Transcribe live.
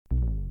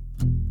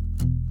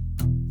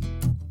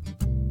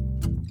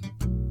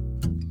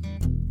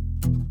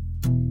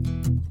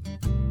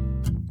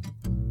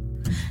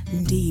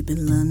deep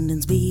in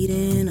London's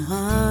beating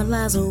heart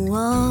lies a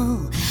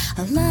wall.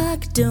 A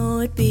locked door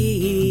would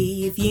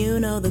be if you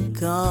know the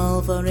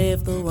call. For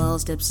if the wall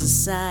steps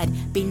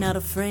aside, be not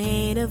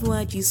afraid of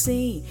what you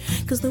see,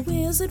 'cause the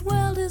wizard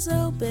world is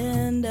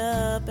opened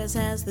up, as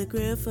has the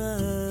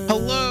griffin.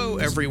 Hello,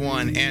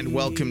 everyone, and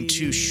welcome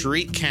to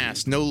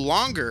Shriekcast, no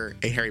longer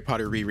a Harry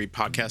Potter reread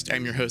podcast.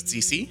 I'm your host,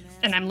 ZC.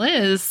 And I'm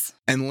Liz.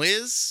 And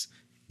Liz,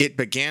 it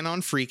began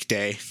on Freak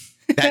Day.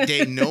 That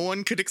day no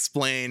one could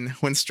explain,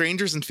 when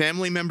strangers and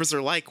family members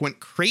alike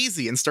went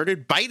crazy and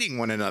started biting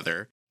one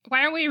another. Why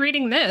aren't we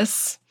reading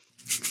this?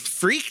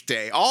 Freak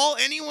Day. All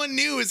anyone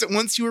knew is that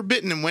once you were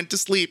bitten and went to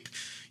sleep,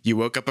 you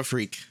woke up a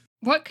freak.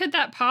 What could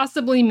that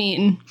possibly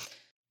mean?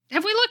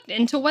 Have we looked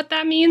into what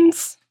that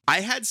means?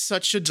 I had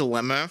such a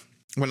dilemma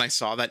when I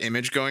saw that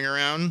image going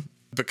around,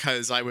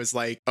 because I was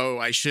like, oh,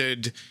 I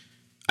should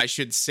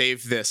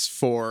save this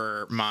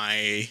for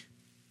my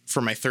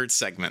third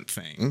segment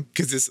thing,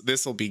 because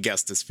this will be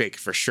guessed as fake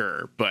for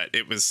sure, but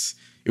it was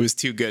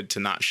too good to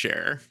not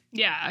share.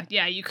 Yeah,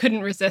 you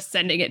couldn't resist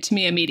sending it to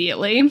me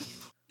immediately.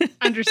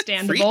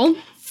 Understandable.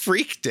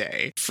 Freak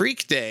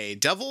Day.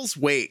 Devil's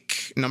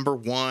Wake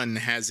 #1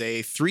 has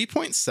a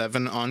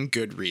 3.7 on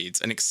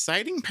Goodreads, an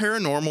exciting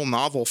paranormal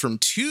novel from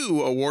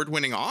 2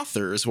 award-winning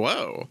authors.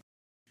 Whoa.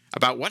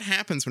 About what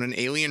happens when an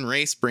alien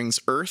race brings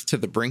Earth to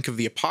the brink of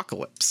the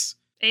apocalypse.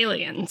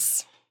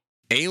 Aliens,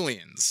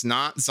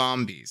 not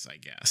zombies, I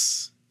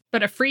guess.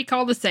 But a freak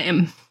all the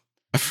same.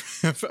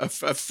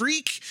 A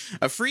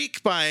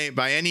freak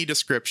by any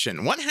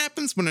description. What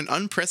happens when an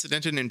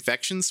unprecedented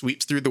infection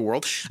sweeps through the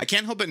world? I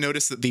can't help but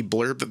notice that the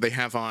blurb that they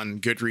have on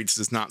Goodreads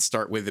does not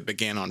start with "it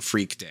began on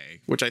Freak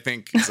Day," which I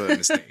think is a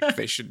mistake.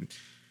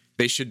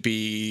 They should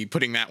be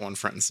putting that one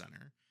front and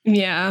center.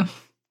 Yeah.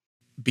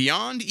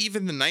 Beyond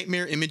even the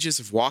nightmare images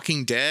of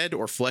walking dead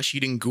or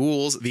flesh-eating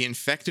ghouls, the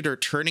infected are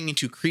turning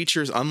into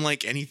creatures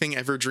unlike anything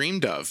ever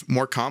dreamed of.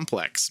 More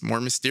complex,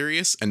 more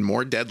mysterious, and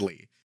more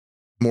deadly.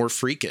 More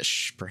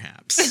freakish,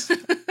 perhaps.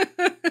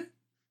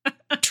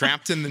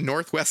 Trapped in the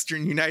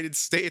northwestern United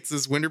States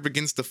as winter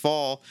begins to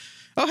fall.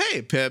 Oh,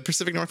 hey,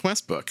 Pacific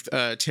Northwest book.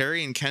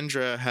 Terry and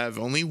Kendra have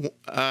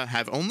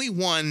only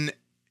one.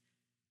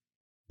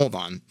 Hold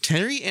on.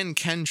 Terry and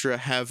Kendra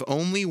have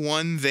only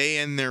one they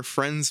and their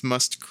friends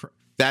must.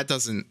 That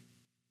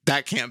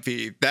can't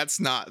be. That's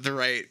not the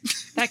right.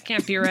 That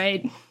can't be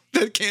right.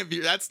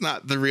 That's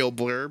not the real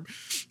blurb.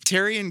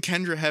 Terry and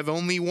Kendra have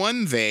only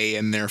one they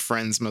and their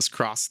friends must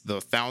cross the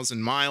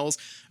 1,000 miles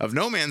of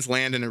no man's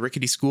land in a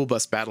rickety school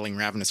bus battling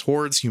ravenous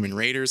hordes, human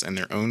raiders, and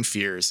their own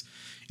fears.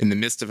 In the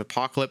midst of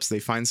apocalypse,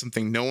 they find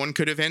something no one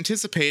could have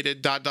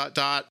anticipated. ...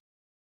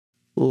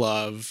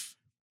 Love.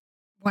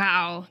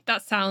 Wow,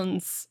 that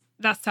sounds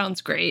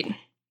great.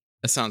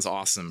 That sounds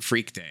awesome.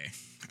 Freak Day.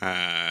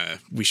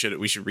 We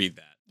should read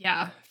that.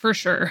 Yeah, for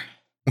sure.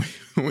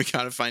 We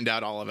got to find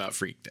out all about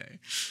Freak Day.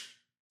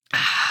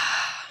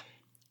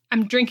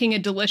 I'm drinking a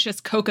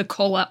delicious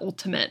Coca-Cola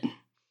Ultimate.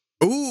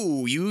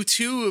 Ooh, you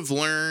too have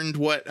learned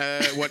what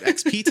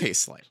XP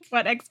tastes like.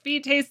 What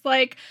XP tastes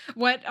like,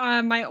 what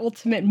my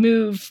ultimate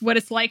move, what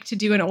it's like to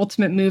do an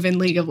ultimate move in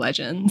League of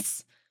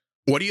Legends.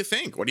 What do you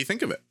think? What do you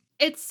think of it?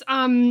 It's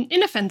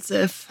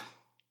inoffensive.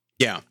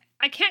 Yeah.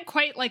 I can't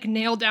quite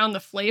nail down the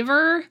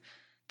flavor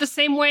the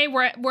same way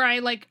where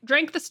I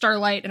drank the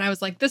Starlight and I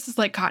was like, this is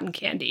like cotton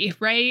candy,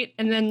 right?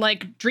 And then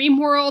Dream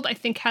World, I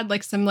think had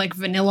some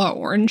vanilla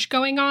orange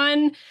going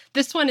on.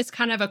 This one is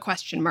kind of a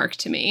question mark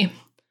to me.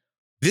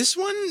 This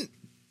one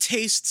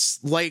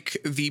tastes like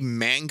the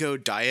mango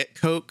Diet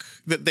Coke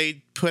that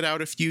they put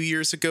out a few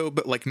years ago,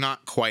 but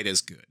not quite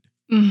as good.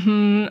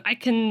 Mm-hmm.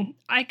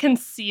 I can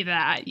see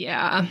that,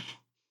 yeah.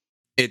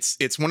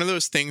 It's one of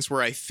those things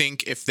where I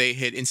think if they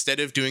had, instead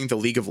of doing the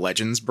League of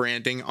Legends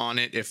branding on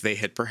it, if they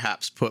had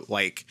perhaps put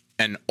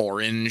an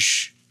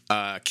orange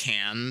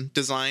can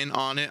design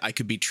on it, I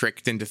could be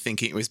tricked into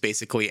thinking it was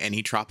basically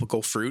any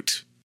tropical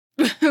fruit.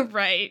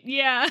 Right,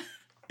 yeah.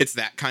 It's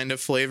that kind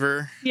of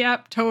flavor.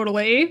 Yep,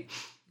 totally.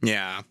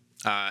 Yeah.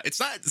 It's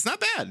not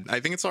bad.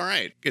 I think it's all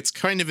right. It's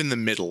kind of in the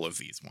middle of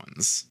these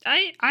ones.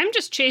 I'm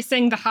just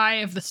chasing the high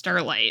of the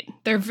Starlight.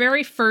 Their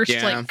very first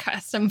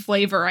custom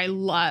flavor I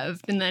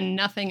loved, and then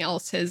nothing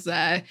else has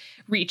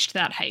reached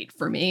that height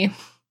for me.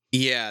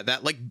 Yeah,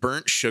 that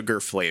burnt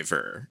sugar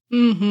flavor.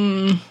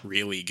 Mm-hmm.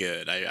 Really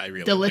good. I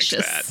really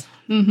delicious. Liked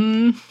that.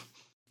 Mm-hmm.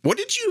 What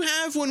did you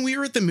have when we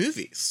were at the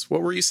movies?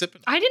 What were you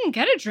sipping? I didn't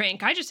get a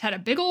drink. I just had a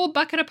big old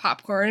bucket of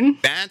popcorn.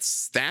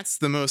 That's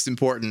the most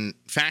important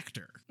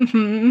factor.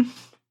 Mm-hmm.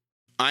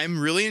 I'm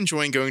really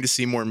enjoying going to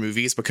see more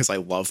movies because I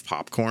love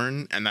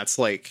popcorn, and that's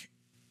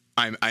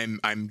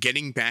I'm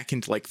getting back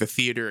into the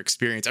theater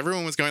experience.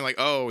 Everyone was going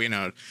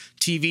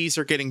TVs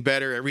are getting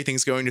better,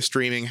 everything's going to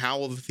streaming. How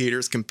will the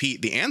theaters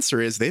compete? The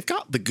answer is they've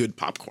got the good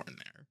popcorn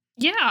there.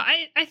 Yeah,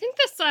 I think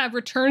this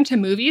return to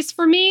movies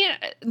for me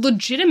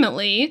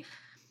legitimately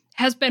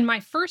has been my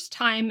first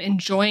time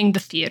enjoying the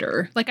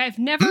theater. I've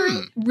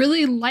never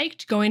really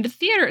liked going to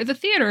the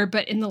theater,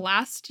 but in the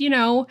last,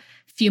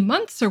 few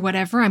months or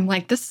whatever, I'm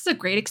like, this is a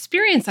great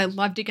experience. I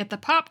love to get the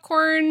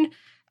popcorn.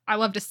 I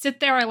love to sit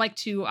there. I like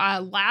to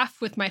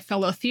laugh with my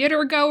fellow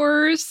theater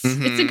goers.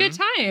 Mm-hmm. It's a good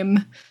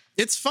time.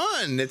 It's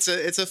fun. It's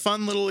a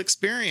fun little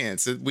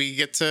experience. We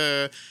get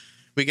to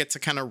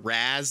kind of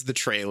razz the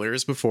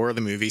trailers before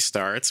the movie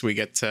starts. We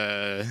get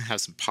to have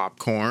some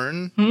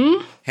popcorn,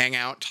 hang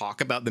out,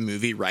 talk about the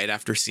movie right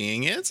after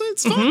seeing it.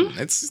 It's fun.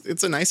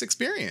 It's a nice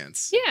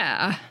experience.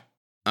 Yeah.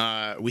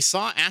 We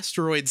saw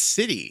Asteroid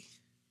City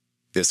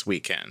this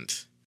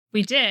weekend.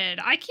 We did.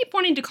 I keep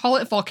wanting to call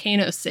it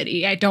Volcano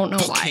City. I don't know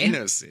why.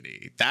 Volcano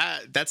City.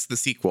 That's the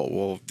sequel.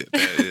 Well,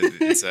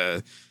 it's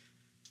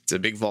a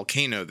big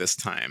volcano this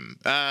time.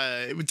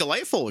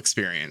 Delightful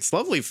experience.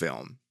 Lovely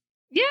film.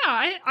 Yeah,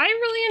 I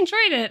really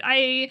enjoyed it.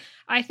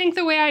 I think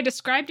the way I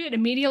described it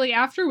immediately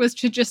after was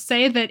to just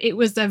say that it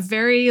was a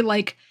very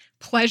like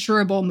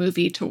pleasurable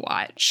movie to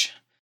watch.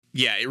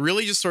 Yeah, it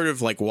really just sort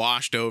of like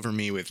washed over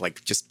me with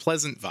like just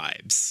pleasant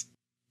vibes.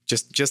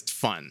 Just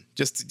fun.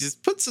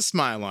 Just puts a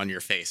smile on your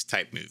face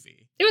type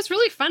movie. It was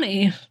really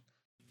funny.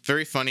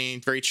 Very funny,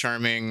 very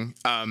charming.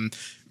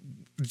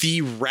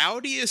 The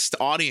rowdiest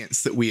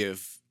audience that we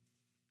have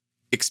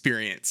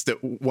experienced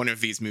at one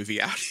of these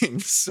movie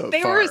outings so far.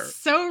 They were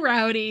so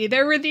rowdy.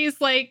 There were these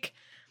like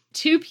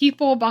two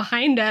people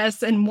behind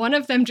us and one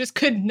of them just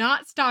could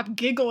not stop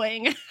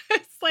giggling.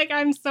 It's like,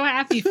 I'm so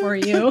happy for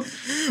you.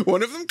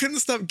 One of them couldn't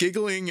stop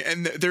giggling,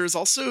 and there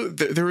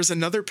was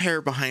another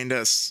pair behind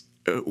us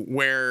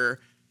where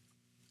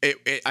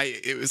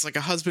it was like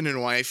a husband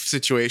and wife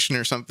situation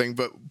or something,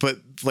 but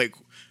like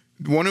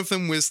one of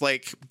them was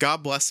like,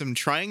 God bless them,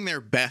 trying their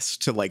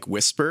best to like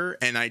whisper,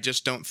 and I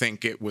just don't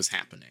think it was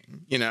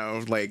happening. You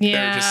know, like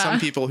there are just some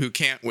people who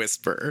can't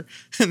whisper,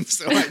 and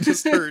so I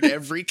just heard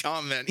every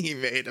comment he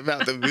made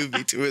about the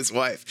movie to his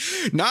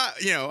wife. Not,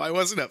 I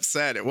wasn't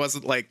upset. It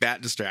wasn't like that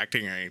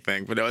distracting or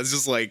anything, but it was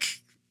just like,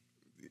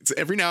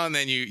 every now and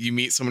then you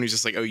meet someone who's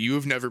just like, oh, you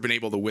have never been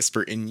able to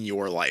whisper in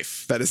your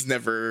life. That has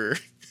never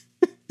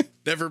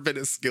been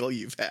a skill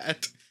you've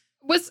had.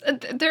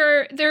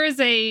 There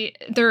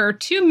are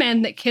two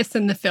men that kiss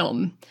in the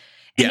film.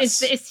 And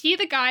yes. Is he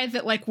the guy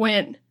that like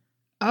went,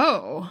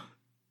 oh,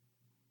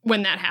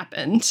 when that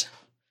happened?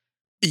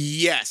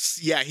 Yes.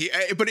 Yeah. He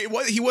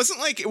wasn't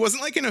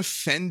like an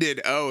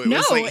offended. Oh,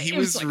 No, he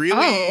was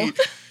really, oh.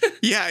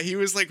 yeah, he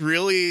was like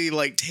really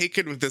like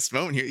taken with this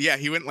moment.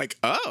 He went like,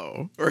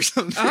 oh, or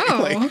something. Oh.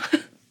 Like,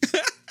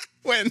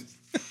 when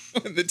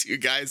the two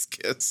guys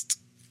kissed.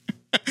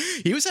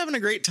 He was having a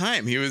great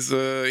time. He was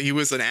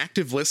an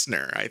active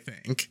listener, I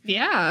think.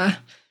 Yeah.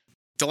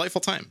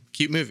 Delightful time.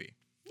 Cute movie.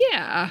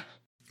 Yeah.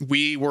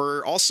 We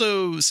were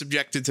also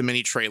subjected to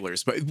many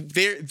trailers, but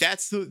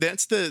that's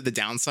the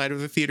downside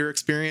of the theater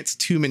experience.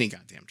 Too many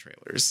goddamn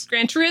trailers.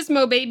 Gran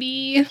Turismo,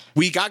 baby.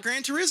 We got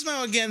Gran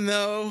Turismo again,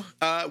 though,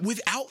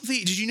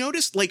 did you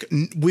notice, like,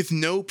 with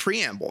no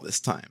preamble this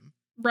time?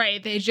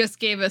 Right. They just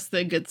gave us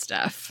the good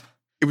stuff.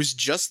 It was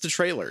just the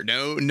trailer.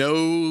 No,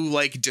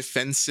 like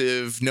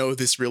defensive, no,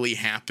 this really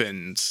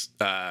happened,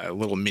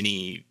 little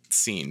mini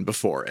scene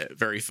before it.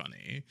 Very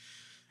funny.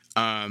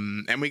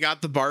 And we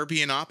got the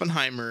Barbie and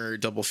Oppenheimer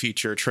double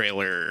feature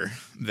trailer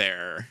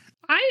there.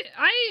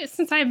 I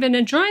since I've been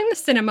enjoying the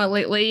cinema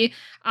lately,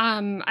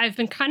 I've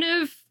been kind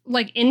of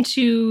like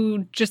into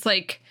just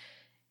like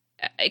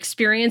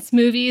experience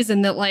movies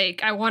and that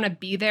like I want to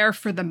be there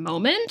for the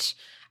moment.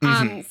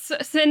 So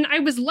then I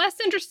was less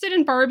interested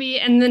in Barbie,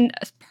 and then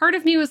part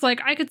of me was like,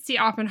 I could see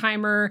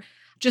Oppenheimer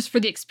just for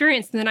the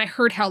experience. And then I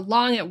heard how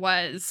long it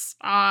was,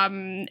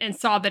 and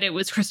saw that it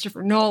was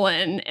Christopher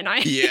Nolan, and I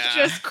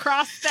just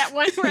crossed that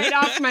one right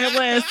off my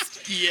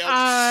list.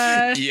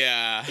 Yep.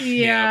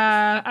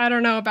 Yeah. I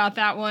don't know about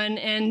that one.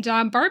 And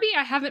Barbie,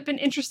 I haven't been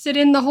interested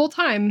in the whole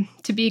time,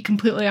 to be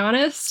completely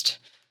honest.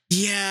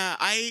 Yeah,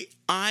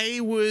 I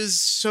was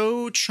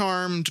so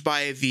charmed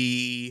by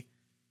the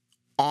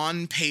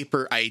on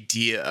paper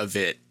idea of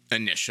it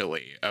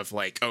initially, of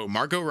like, oh,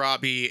 Margot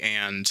Robbie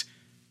and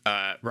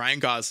Ryan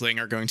Gosling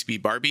are going to be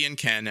Barbie and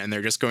Ken, and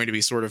they're just going to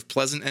be sort of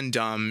pleasant and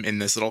dumb in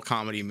this little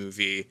comedy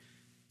movie.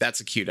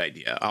 That's a cute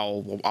idea.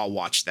 I'll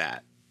watch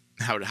that.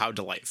 How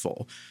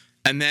delightful.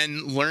 And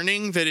then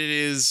learning that it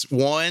is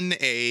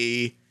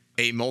a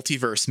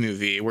multiverse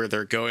movie where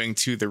they're going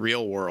to the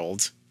real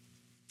world,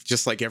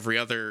 just like every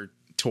other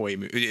toy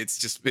movie.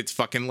 It's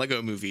fucking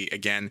Lego movie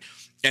again.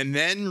 And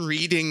then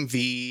reading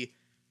the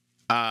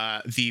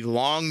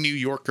long New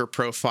Yorker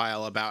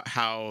profile about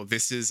how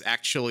this is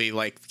actually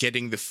like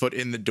getting the foot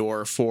in the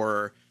door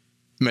for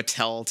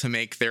Mattel to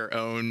make their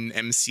own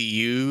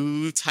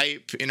MCU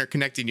type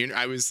interconnected unit.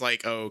 I was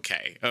like,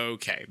 okay,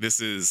 this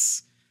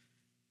is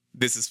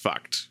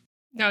fucked.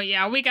 No,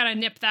 yeah, we gotta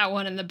nip that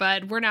one in the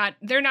bud.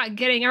 They're not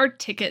getting our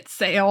ticket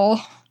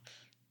sale.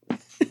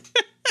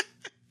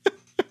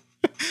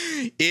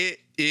 It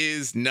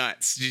is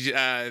nuts. This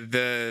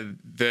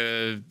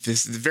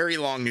very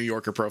long New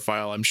Yorker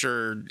profile. I'm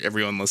sure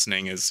everyone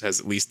listening has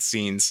at least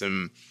seen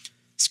some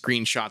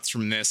screenshots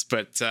from this,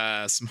 but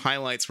some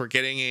highlights. We're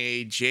getting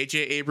a J.J.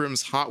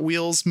 Abrams Hot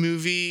Wheels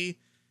movie.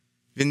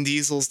 Vin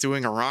Diesel's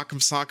doing a Rock'em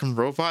Sock'em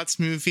Robots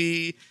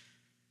movie.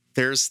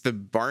 There's the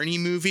Barney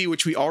movie,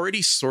 which we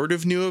already sort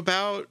of knew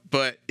about,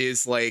 but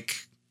is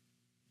like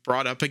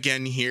brought up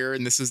again here.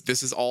 And this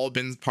has all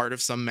been part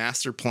of some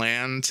master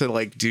plan to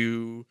like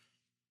do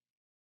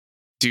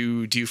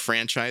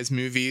franchise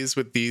movies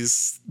with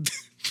these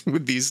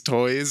with these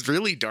toys.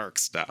 Really dark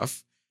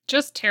stuff.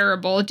 Just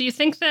terrible. Do you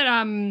think that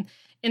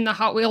in the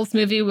Hot Wheels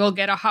movie we'll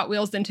get a Hot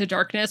Wheels Into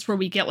Darkness where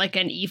we get like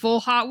an evil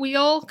Hot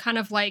Wheel, kind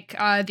of like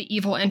the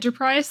Evil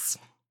Enterprise?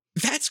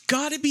 That's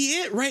got to be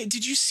it, right?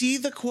 Did you see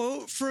the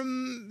quote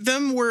from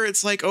them where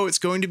it's like, oh, it's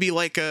going to be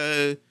like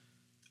a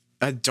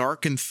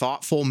dark and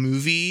thoughtful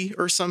movie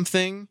or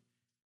something?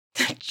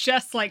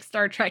 Just like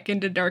Star Trek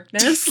Into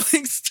Darkness. Just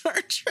like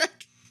Star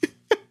Trek.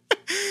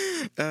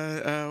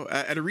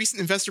 At a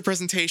recent investor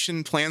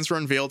presentation, plans were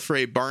unveiled for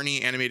a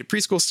Barney animated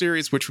preschool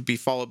series, which would be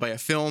followed by a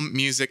film,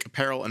 music,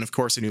 apparel, and of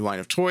course a new line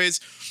of toys.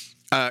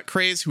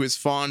 Craze, who is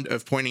fond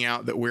of pointing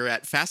out that we're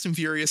at Fast and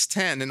Furious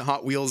 10 and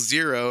Hot Wheels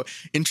 0,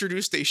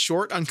 introduced a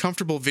short,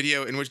 uncomfortable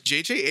video in which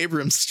J.J.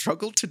 Abrams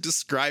struggled to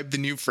describe the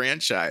new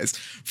franchise.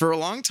 For a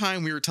long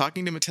time, we were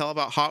talking to Mattel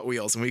about Hot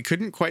Wheels, and we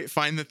couldn't quite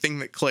find the thing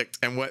that clicked,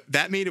 and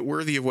that made it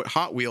worthy of what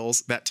Hot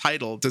Wheels, that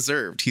title,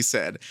 deserved, he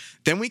said.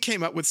 Then we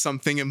came up with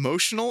something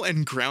emotional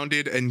and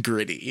grounded and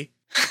gritty.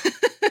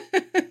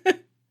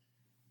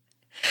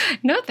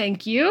 No,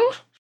 thank you.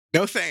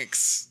 No,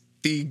 thanks.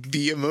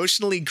 The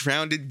emotionally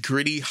grounded,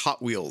 gritty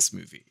Hot Wheels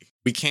movie.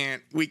 We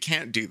can't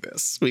do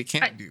this. We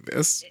can't do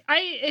this.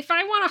 If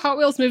I want a Hot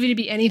Wheels movie to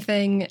be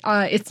anything,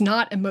 it's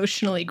not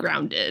emotionally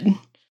grounded.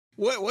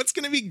 What's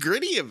going to be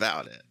gritty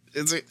about it?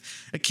 Is it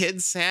a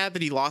kid sad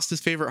that he lost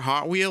his favorite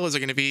Hot Wheel? Is it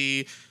going to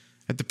be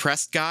a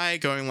depressed guy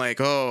going like,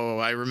 oh,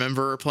 I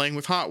remember playing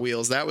with Hot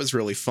Wheels. That was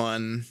really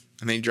fun.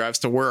 And then he drives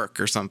to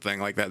work or something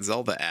like that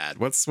Zelda ad.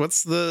 What's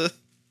the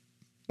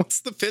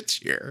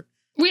pitch here?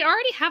 We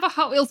already have a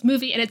Hot Wheels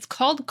movie, and it's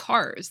called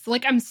Cars.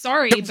 Like, I'm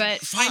sorry,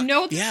 but I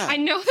know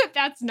that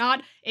that's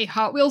not a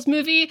Hot Wheels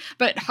movie,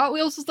 but Hot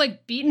Wheels is,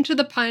 like, beaten to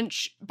the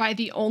punch by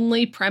the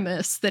only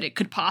premise that it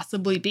could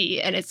possibly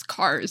be, and it's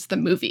Cars, the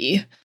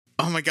movie.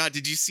 Oh my god,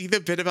 did you see the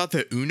bit about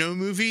the Uno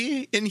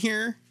movie in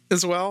here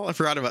as well? I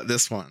forgot about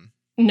this one.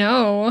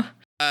 No.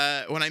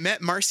 When I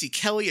met Marcy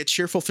Kelly, a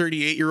cheerful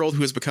 38-year-old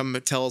who has become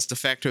Mattel's de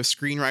facto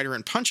screenwriter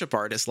and punch-up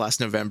artist last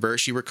November,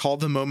 she recalled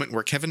the moment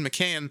where Kevin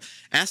McCann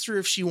asked her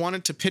if she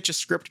wanted to pitch a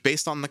script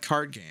based on the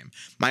card game.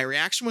 My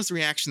reaction was the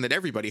reaction that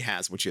everybody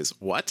has, which is,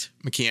 what?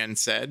 McCann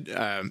said.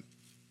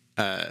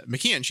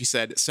 She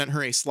said, sent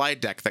her a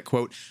slide deck that,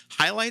 quote,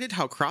 highlighted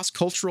how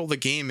cross-cultural the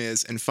game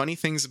is and funny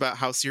things about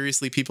how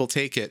seriously people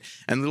take it,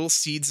 and little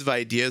seeds of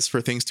ideas for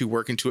things to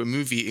work into a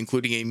movie,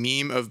 including a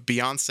meme of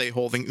Beyonce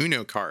holding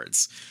Uno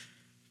cards.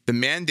 The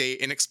mandate,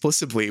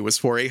 inexplicably, was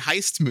for a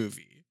heist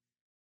movie.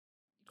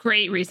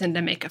 Great reason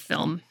to make a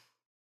film.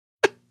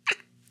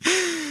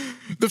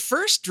 The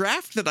first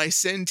draft that I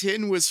sent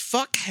in was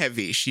fuck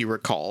heavy, she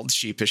recalled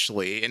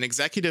sheepishly. An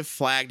executive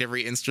flagged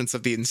every instance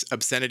of the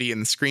obscenity in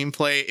the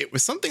screenplay. It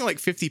was something like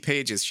 50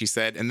 pages, she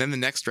said, and then the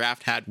next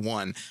draft had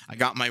one. I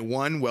got my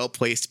one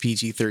well-placed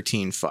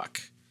PG-13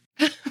 fuck.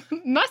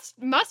 Must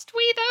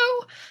we,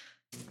 though?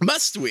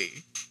 Must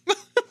we?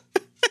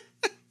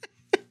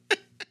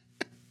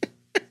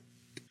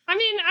 I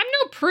mean, I'm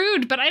no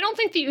prude, but I don't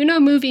think the Uno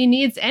movie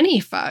needs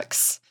any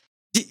fucks.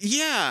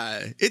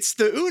 Yeah, it's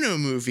the Uno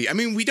movie. I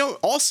mean, we don't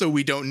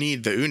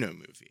need the Uno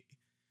movie.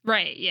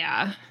 Right,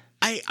 yeah.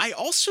 I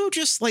also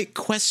just like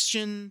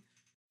question,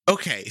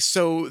 okay,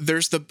 so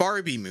there's the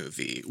Barbie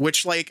movie,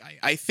 which like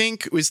I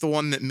think was the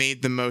one that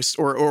made the most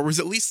or was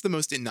at least the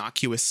most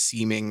innocuous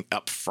seeming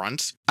up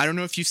front. I don't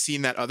know if you've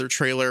seen that other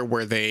trailer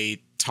where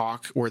they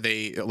talk, where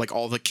they like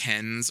all the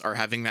Kens are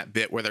having that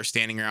bit where they're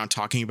standing around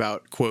talking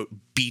about, quote,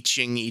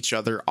 beaching each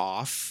other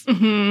off.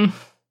 Mm-hmm.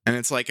 And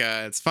it's like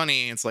it's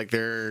funny. It's like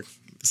they're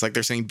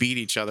saying beat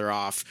each other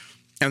off.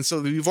 And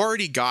so you've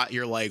already got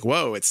your like,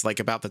 whoa, it's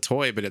like about the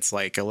toy, but it's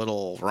like a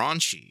little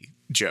raunchy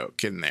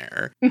joke in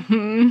there.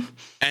 Mm-hmm.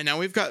 And now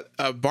we've got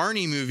a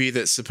Barney movie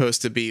that's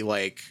supposed to be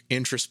like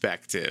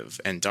introspective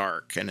and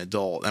dark and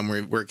adult. And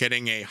we're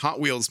getting a Hot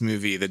Wheels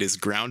movie that is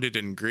grounded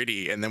and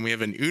gritty. And then we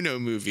have an Uno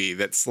movie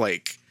that's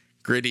like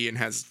gritty and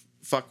has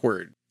fuck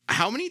word.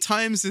 How many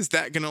times is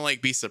that going to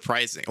like be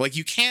surprising? Like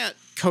you can't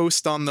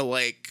coast on the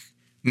like,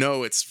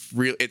 no,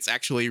 it's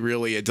actually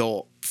really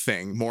adult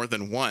thing more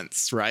than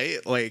once,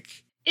 right?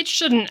 Like it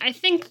shouldn't. I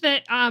think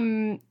that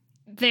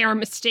they are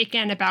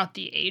mistaken about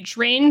the age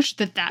range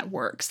that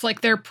works.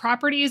 Like their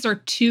properties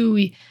are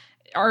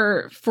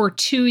for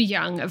too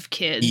young of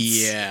kids.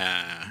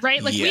 Yeah.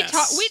 Right? Like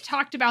yes. we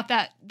talked about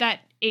that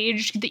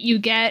age that you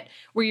get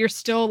where you're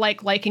still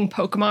like liking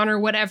Pokemon or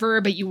whatever,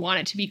 but you want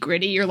it to be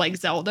gritty or like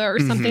Zelda or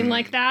something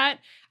like that.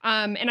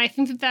 And I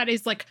think that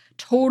is like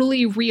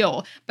totally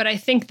real. But I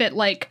think that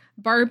like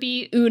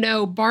Barbie,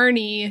 Uno,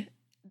 Barney,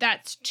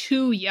 that's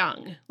too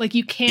young. Like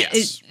you can't,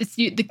 yes.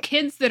 The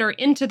kids that are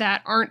into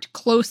that aren't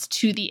close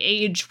to the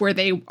age where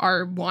they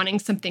are wanting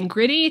something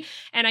gritty.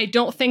 And I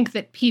don't think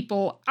that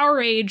people our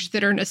age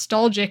that are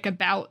nostalgic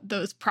about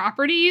those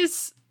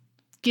properties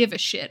give a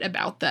shit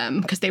about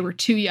them because they were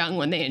too young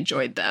when they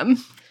enjoyed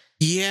them.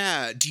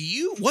 Yeah.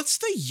 What's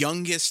the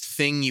youngest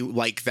thing you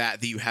like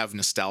that you have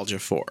nostalgia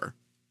for?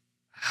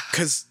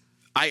 Because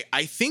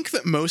I think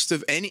that most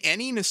of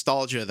any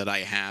nostalgia that I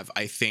have,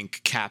 I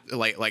think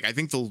I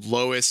think the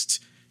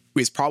lowest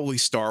is probably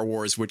Star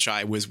Wars, which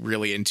I was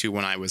really into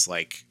when I was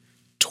like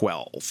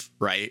 12,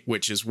 right?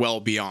 Which is well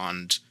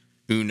beyond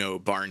Uno,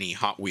 Barney,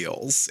 Hot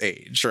Wheels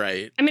age,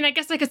 right? I mean, I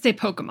guess I could say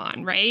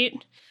Pokemon, right?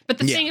 But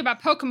the thing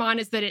about Pokemon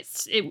is that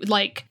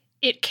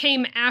it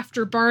came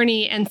after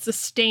Barney and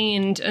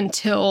sustained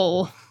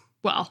until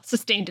now, but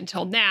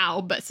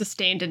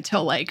sustained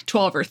until like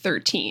 12 or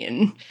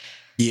 13.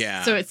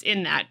 Yeah. So it's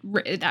in that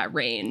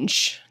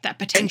range, that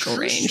potential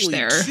range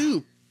there.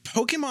 Too,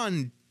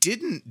 Pokemon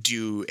didn't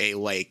do a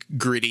like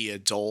gritty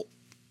adult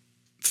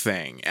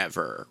thing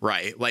ever,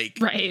 right? Like,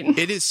 right.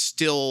 It is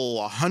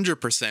still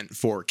 100%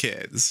 for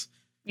kids.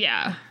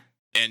 Yeah.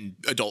 And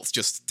adults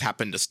just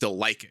happen to still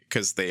like it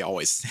because they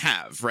always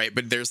have, right?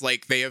 But there's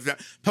like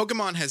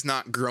Pokemon has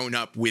not grown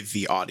up with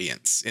the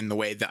audience in the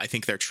way that I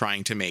think they're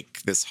trying to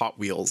make this Hot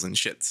Wheels and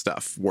shit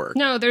stuff work.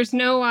 No, there's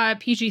no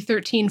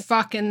PG-13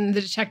 fuck in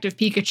the Detective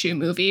Pikachu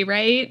movie,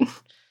 right?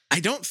 I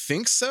don't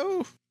think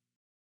so.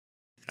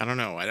 I don't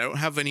know. I don't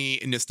have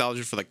any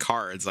nostalgia for the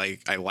cards. I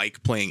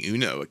like playing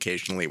Uno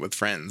occasionally with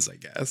friends, I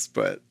guess,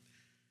 but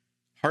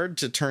hard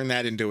to turn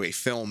that into a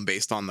film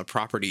based on the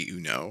property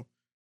Uno.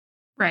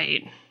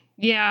 Right.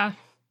 Yeah.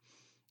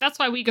 That's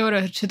why we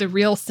go to the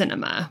real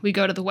cinema. We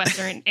go to the Wes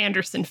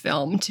Anderson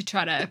film to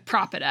try to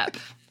prop it up.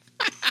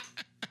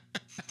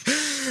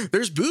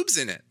 There's boobs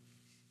in it.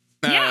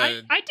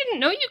 Yeah, I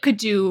didn't know you could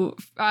do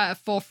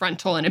full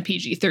frontal in a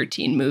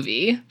PG-13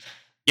 movie.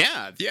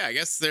 Yeah. I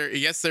guess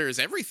there's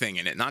everything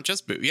in it, not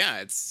just boob.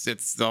 Yeah, it's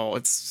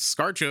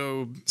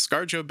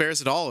ScarJo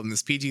bears it all in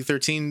this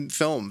PG-13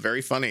 film.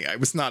 Very funny. I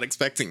was not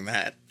expecting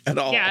that at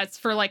all. Yeah, it's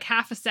for like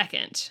half a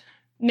second.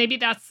 Maybe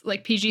that's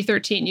like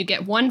PG-13. You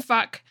get one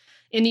fuck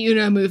in the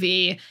Uno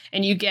movie,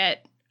 and you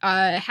get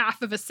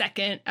half of a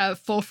second of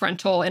full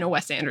frontal in a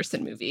Wes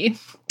Anderson movie.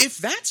 If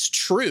that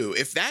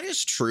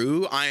is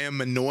true, I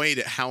am annoyed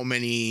at how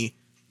many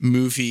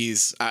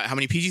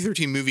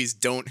PG-13 movies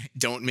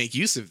don't make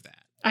use of that.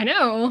 I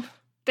know.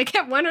 They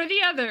get one or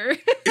the other.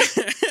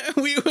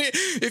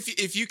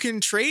 If you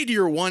can trade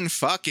your one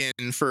fuck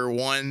in for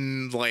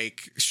one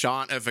like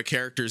shot of a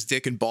character's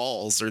dick and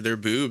balls or their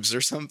boobs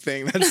or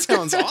something, that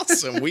sounds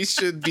awesome. We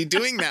should be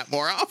doing that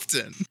more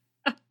often.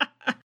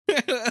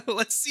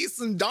 Let's see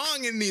some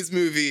dong in these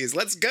movies.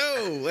 Let's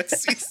go.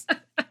 Let's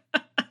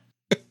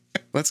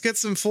get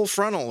some full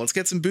frontal. Let's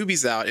get some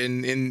boobies out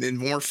in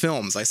more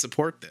films. I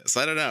support this.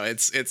 I don't know.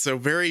 It's a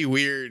very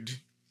weird.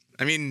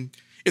 I mean,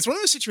 it's one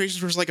of those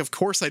situations where it's like, of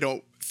course, I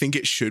don't think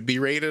it should be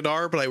rated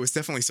R, but I was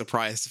definitely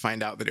surprised to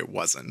find out that it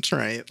wasn't.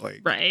 Right?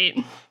 Like, right.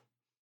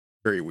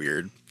 Very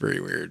weird.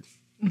 Very weird.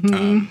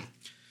 Mm-hmm.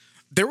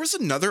 There was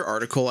another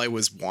article I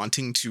was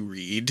wanting to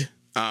read,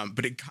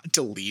 but it got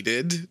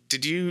deleted.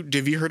 Have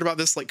you heard about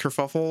this like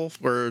kerfuffle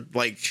where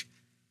like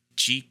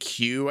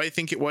GQ, I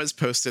think it was,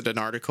 posted an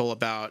article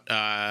about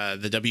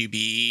the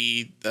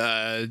WB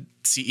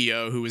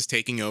CEO who was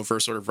taking over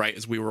sort of right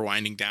as we were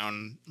winding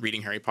down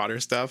reading Harry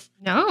Potter stuff?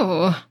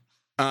 No.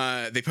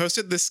 They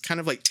posted this kind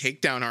of like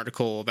takedown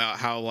article about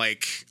how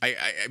like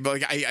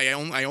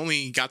I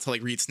only got to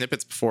like read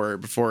snippets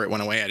before it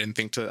went away. I didn't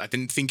think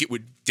it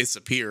would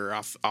disappear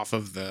off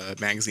of the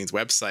magazine's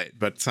website,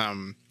 but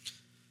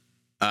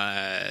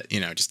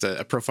just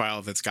a profile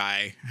of this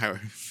guy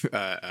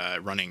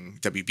running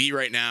WB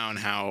right now and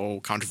how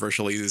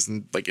controversial he is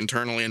like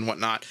internally and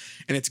whatnot,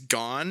 and it's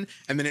gone.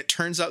 And then it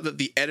turns out that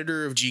the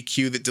editor of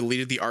GQ that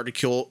deleted the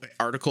article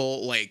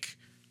like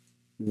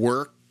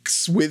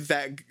works with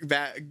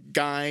that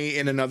guy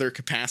in another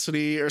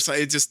capacity or so.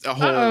 It's just a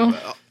whole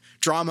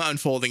drama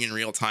unfolding in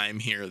real time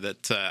here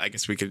that I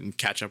guess we can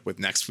catch up with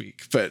next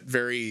week. But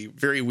very,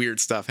 very weird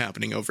stuff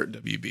happening over at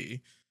WB.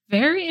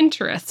 Very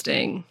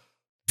interesting.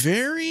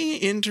 Very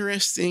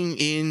interesting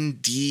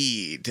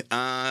indeed.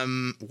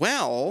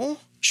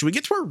 Well, should we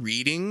get to our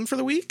reading for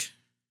the week?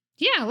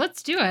 Yeah,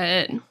 let's do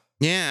it.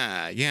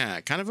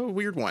 Yeah. Kind of a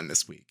weird one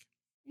this week.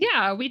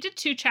 Yeah, we did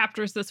 2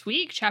 chapters this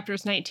week,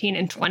 chapters 19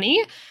 and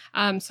 20.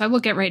 So I will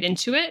get right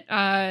into it.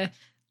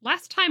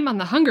 Last time on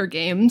the Hunger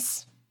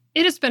Games,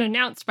 it has been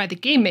announced by the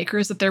game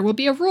makers that there will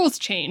be a rules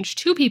change.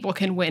 2 people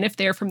can win if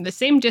they're from the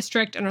same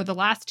district and are the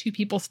last 2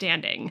 people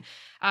standing.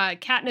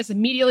 Katniss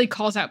immediately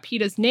calls out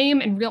Peeta's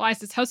name and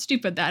realizes how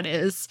stupid that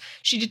is.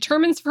 She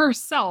determines for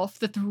herself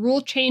that the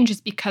rule change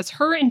is because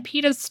her and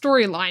Peeta's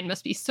storyline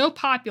must be so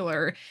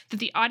popular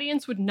that the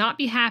audience would not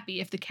be happy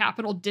if the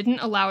Capitol didn't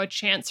allow a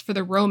chance for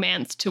the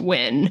romance to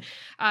win.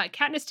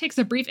 Katniss takes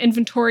a brief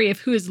inventory of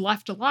who is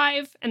left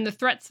alive and the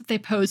threats that they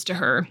pose to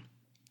her.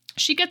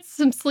 She gets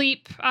some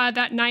sleep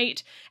that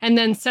night and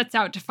then sets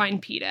out to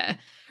find Peeta.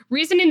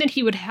 Reasoning that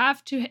he would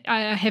have to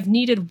have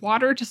needed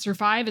water to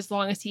survive as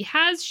long as he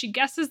has, she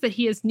guesses that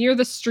he is near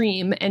the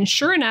stream, and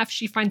sure enough,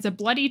 she finds a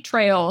bloody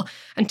trail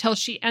until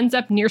she ends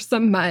up near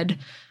some mud.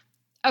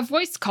 A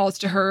voice calls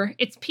to her.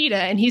 It's Peeta,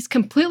 and he's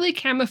completely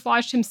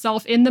camouflaged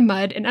himself in the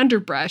mud and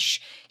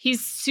underbrush.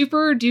 He's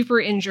super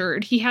duper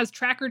injured. He has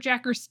tracker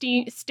jacker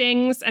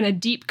stings and a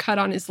deep cut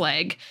on his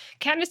leg.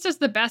 Katniss does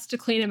the best to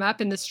clean him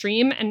up in the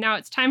stream, and now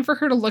it's time for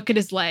her to look at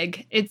his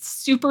leg. It's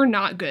super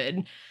not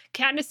good.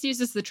 Katniss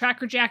uses the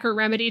tracker jacker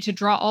remedy to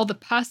draw all the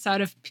pus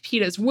out of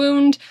Peeta's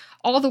wound,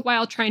 all the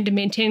while trying to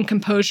maintain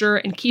composure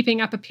and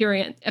keeping up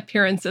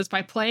appearances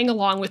by playing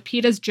along with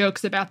Peeta's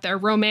jokes about their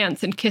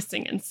romance and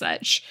kissing and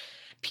such.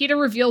 Peeta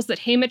reveals that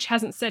Haymitch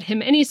hasn't sent him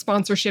any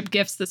sponsorship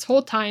gifts this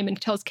whole time and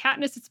tells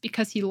Katniss it's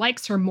because he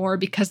likes her more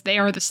because they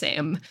are the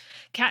same.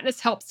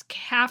 Katniss helps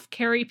half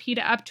carry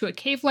Peeta up to a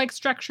cave-like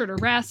structure to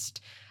rest.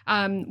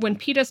 When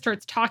Peeta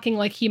starts talking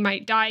like he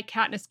might die,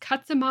 Katniss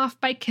cuts him off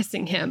by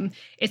kissing him.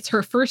 It's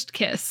her first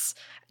kiss.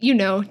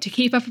 To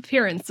keep up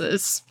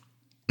appearances.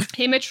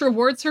 Haymitch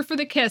rewards her for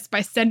the kiss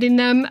by sending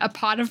them a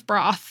pot of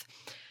broth.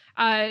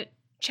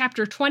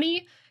 Chapter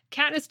 20.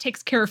 Katniss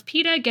takes care of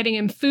Peeta, getting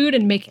him food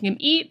and making him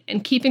eat,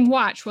 and keeping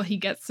watch while he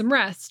gets some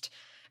rest.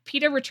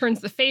 Peeta returns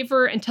the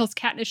favor and tells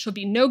Katniss she'll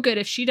be no good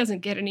if she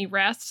doesn't get any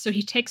rest, so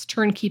he takes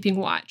turn keeping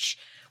watch.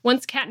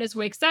 Once Katniss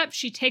wakes up,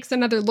 she takes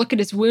another look at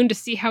his wound to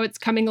see how it's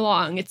coming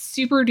along. It's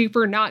super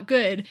duper not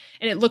good,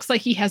 and it looks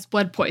like he has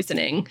blood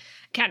poisoning.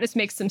 Katniss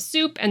makes some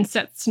soup and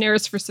sets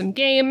snares for some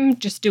game,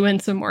 just doing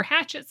some more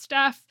hatchet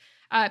stuff.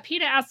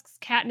 Peeta asks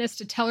Katniss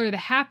to tell her the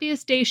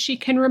happiest day she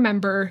can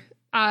remember.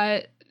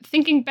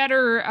 Thinking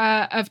better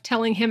of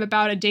telling him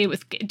about a day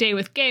with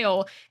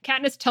Gale,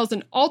 Katniss tells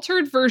an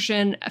altered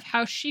version of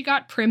how she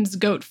got Prim's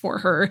goat for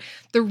her.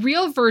 The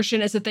real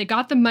version is that they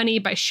got the money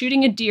by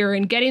shooting a deer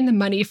and getting the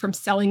money from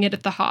selling it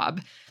at the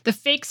Hob. The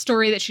fake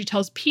story that she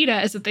tells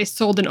Peeta is that they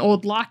sold an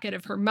old locket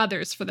of her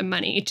mother's for the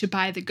money to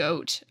buy the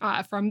goat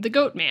from the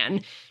goat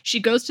man.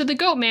 She goes to the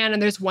goat man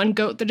and there's one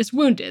goat that is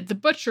wounded. The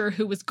butcher,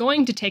 who was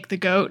going to take the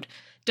goat,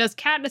 does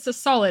Katniss a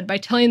solid by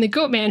telling the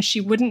goat man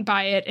she wouldn't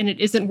buy it and it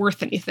isn't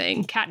worth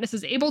anything. Katniss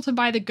is able to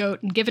buy the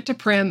goat and give it to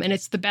Prim, and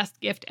it's the best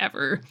gift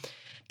ever.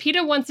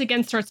 Peeta once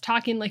again starts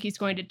talking like he's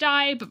going to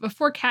die, but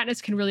before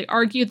Katniss can really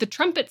argue, the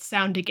trumpets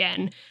sound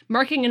again,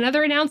 marking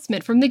another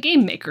announcement from the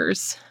game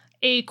makers.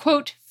 A,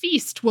 quote,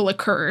 feast will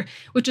occur,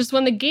 which is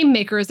when the game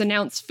makers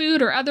announce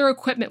food or other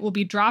equipment will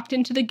be dropped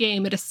into the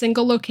game at a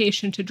single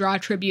location to draw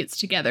tributes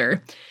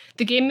together.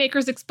 The game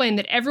makers explain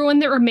that everyone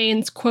that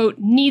remains, quote,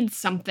 needs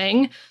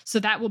something, so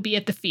that will be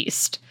at the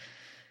feast.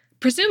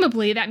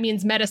 Presumably, that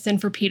means medicine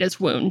for Peeta's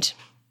wound.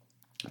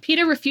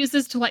 Peeta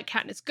refuses to let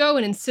Katniss go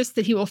and insists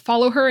that he will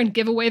follow her and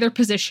give away their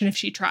position if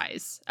she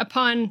tries.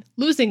 Upon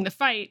losing the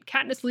fight,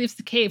 Katniss leaves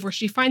the cave where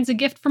she finds a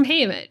gift from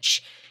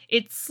Haymitch.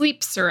 It's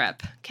sleep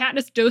syrup.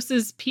 Katniss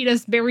doses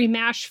Peeta's berry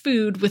mash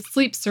food with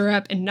sleep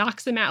syrup and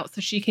knocks him out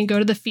so she can go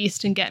to the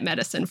feast and get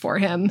medicine for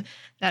him.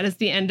 That is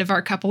the end of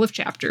our couple of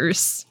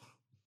chapters.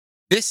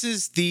 This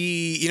is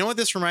you know what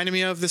this reminded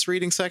me of, this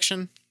reading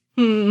section?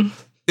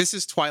 This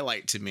is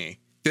Twilight to me.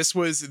 This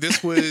was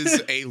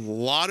a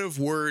lot of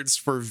words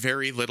for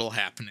very little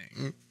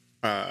happening.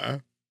 Yeah.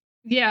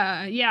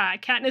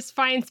 Katniss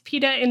finds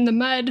Peeta in the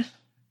mud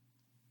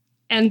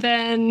and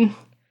then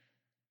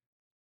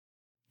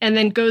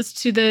goes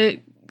to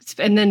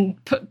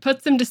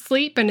puts him to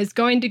sleep and is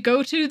going to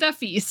go to the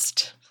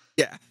feast.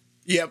 Yeah.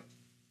 Yep.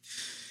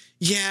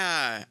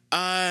 Yeah.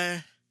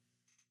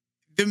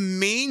 The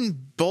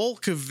main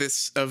bulk of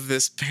this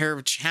pair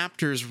of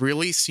chapters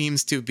really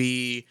seems to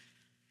be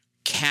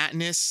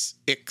Katniss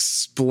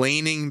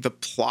explaining the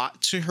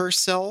plot to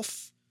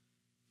herself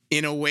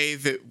in a way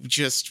that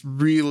just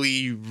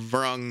really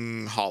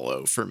rung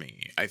hollow for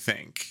me, I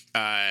think.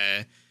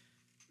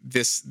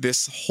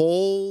 This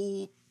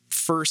whole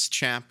first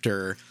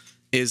chapter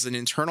is an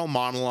internal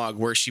monologue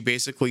where she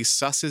basically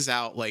susses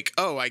out like,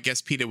 oh, I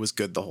guess Peeta was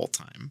good the whole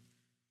time.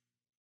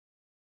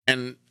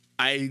 And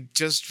I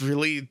just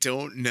really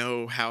don't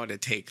know how to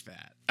take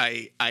that.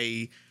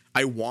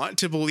 I want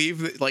to believe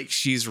that like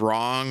she's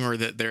wrong or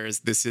that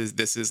this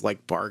is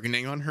like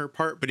bargaining on her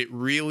part, but it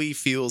really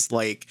feels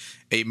like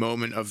a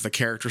moment of the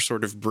character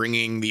sort of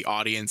bringing the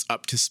audience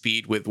up to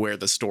speed with where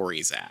the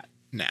story's at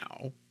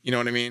now. You know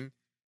what I mean?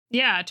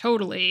 Yeah,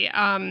 totally.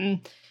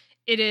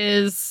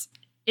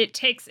 It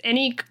takes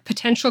any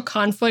potential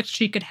conflict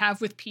she could have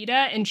with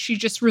Peeta and she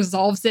just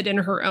resolves it in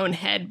her own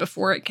head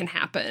before it can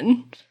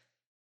happen.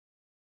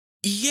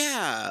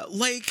 Yeah,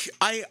 like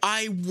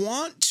I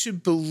want to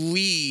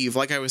believe,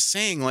 like I was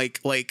saying, like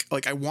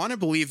I want to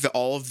believe that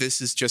all of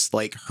this is just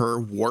like her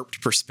warped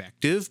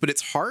perspective, but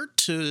it's hard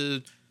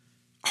to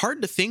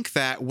think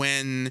that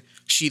when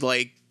she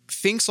like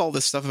thinks all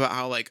this stuff about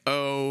how like,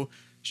 oh,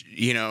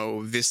 you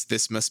know,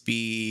 this must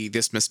be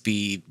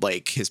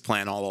like his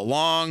plan all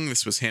along.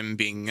 This was him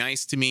being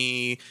nice to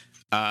me.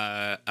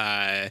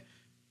 I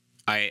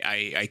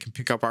can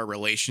pick up our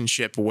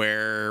relationship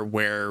where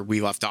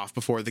we left off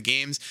before the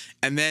games.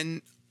 And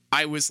then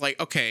I was like,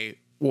 okay,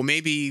 well,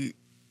 maybe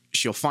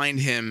she'll find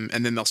him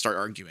and then they'll start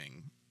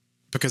arguing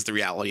because the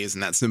reality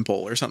isn't that simple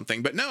or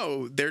something. But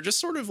no, they're just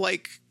sort of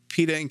like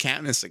Peeta and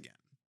Katniss again.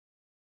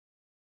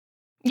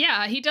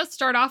 Yeah, he does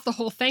start off the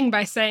whole thing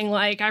by saying,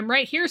 like, I'm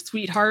right here,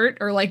 sweetheart,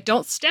 or like,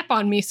 don't step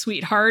on me,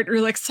 sweetheart, or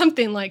like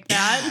something like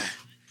that.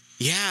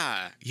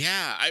 Yeah.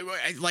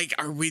 I like,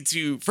 are we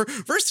to,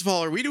 first of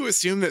all, are we to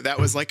assume that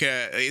was like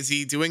is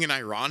he doing an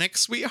ironic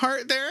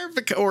sweetheart there?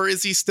 Or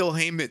is he still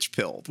Haymitch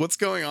pilled? What's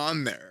going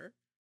on there?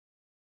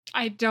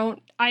 I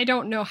don't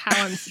know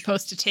how I'm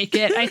supposed to take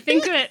it. I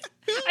think that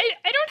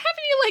I don't have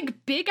any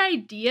like big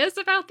ideas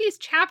about these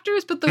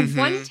chapters, but the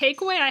one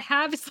takeaway I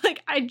have is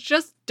like, I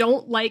just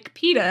don't like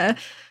Peeta.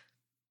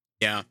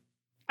 Yeah.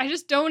 I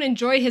just don't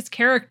enjoy his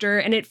character,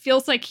 and it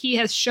feels like he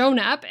has shown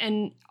up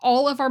and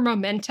all of our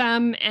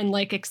momentum and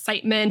like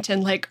excitement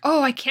and like,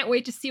 oh, I can't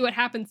wait to see what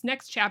happens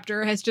next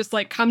chapter has just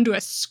like come to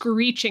a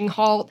screeching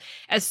halt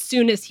as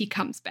soon as he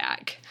comes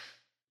back.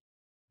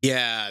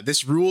 Yeah,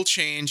 this rule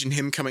change and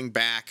him coming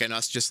back and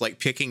us just like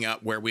picking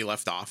up where we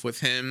left off with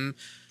him.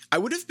 I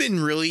would have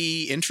been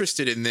really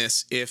interested in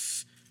this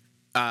if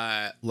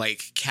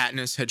like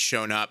Katniss had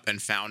shown up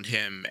and found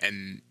him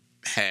and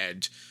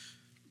had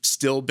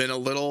still been a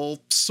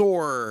little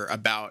sore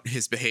about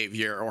his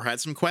behavior or had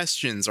some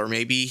questions, or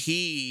maybe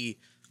he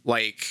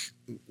like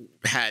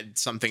had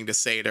something to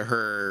say to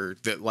her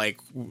that like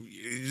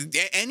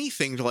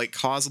anything to like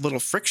cause a little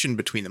friction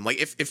between them.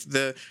 Like if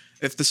the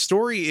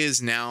story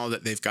is now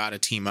that they've got to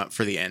team up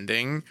for the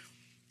ending,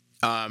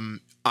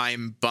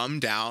 I'm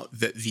bummed out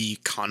that the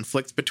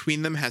conflict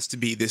between them has to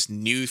be this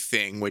new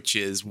thing, which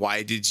is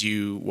why did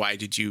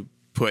you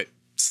put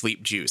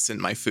sleep juice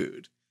in my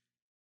food?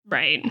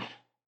 Right.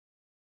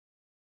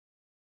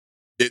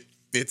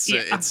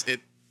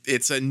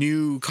 It's a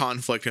new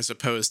conflict as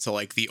opposed to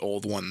like the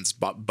old ones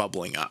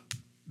bubbling up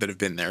that have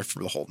been there for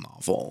the whole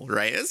novel,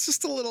 right? It's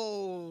just a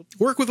little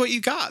work with what you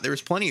got. There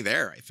was plenty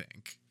there, I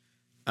think,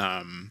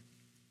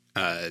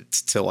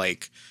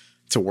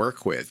 to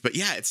work with. But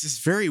yeah, it's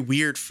just very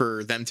weird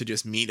for them to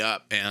just meet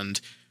up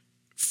and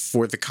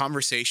for the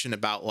conversation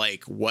about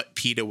like what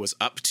Peeta was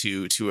up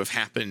to have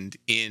happened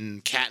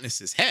in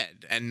Katniss's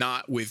head and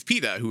not with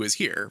Peeta, who is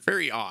here.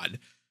 Very odd.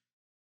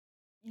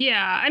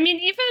 Yeah, I mean,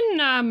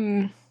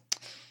 even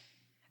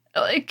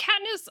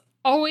Katniss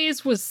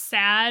always was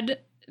sad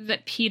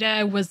that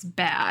Peeta was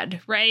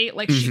bad, right?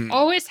 Like she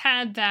always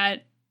had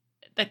that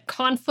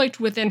conflict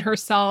within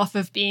herself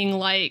of being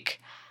like,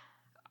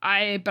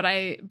 but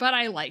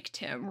I liked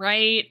him,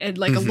 right? And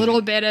like a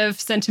little bit of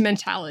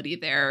sentimentality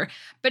there.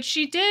 But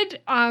she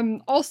did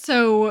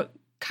also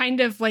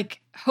kind of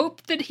like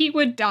hope that he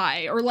would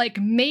die, or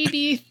like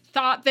maybe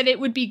thought that it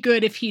would be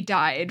good if he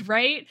died,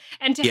 right?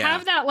 And to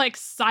have that like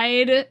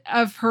side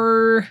of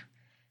her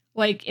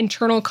like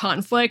internal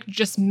conflict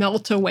just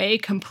melt away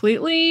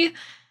completely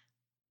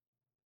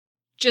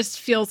just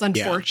feels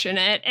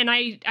unfortunate. And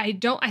I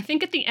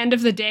think at the end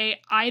of the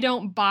day, I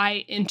don't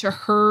buy into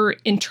her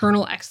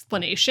internal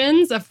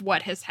explanations of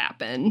what has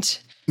happened.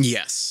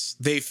 Yes,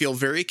 they feel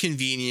very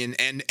convenient,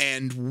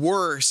 and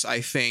worse, I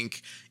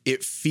think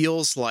it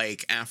feels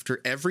like after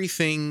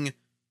everything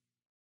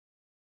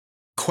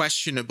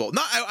questionable,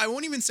 I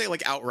won't even say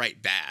like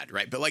outright bad,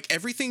 right? But like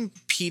everything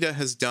Peeta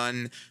has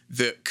done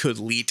that could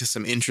lead to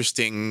some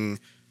interesting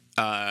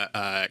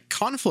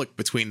conflict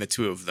between the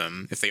two of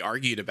them, if they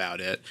argued about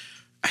it,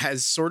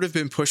 has sort of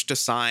been pushed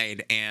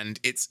aside, and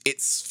it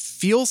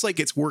feels like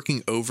it's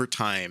working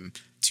overtime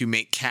to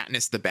make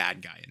Katniss the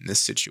bad guy in this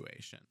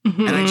situation.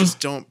 And I just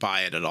don't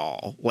buy it at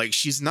all. Like,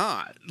 she's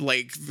not.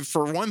 Like,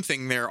 for one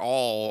thing, they're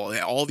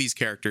all these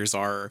characters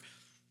are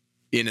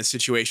in a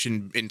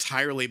situation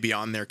entirely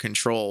beyond their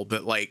control,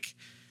 but like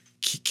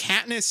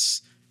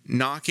Katniss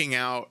knocking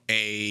out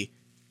a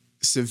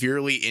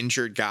severely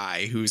injured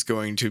guy who's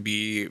going to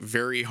be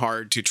very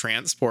hard to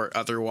transport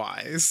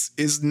otherwise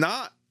is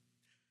not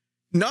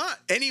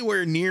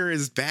anywhere near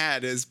as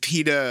bad as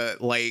Peeta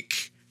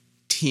like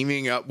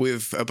teaming up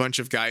with a bunch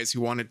of guys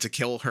who wanted to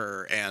kill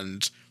her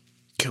and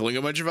killing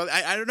a bunch of other.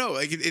 I don't know.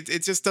 Like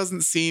it just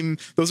doesn't seem,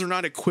 those are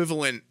not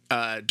equivalent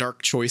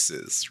dark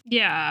choices.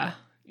 Yeah.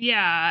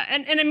 Yeah.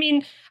 And I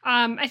mean,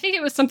 I think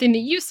it was something that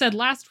you said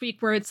last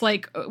week where it's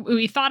like,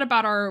 we thought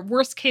about our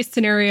worst case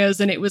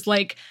scenarios and it was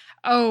like,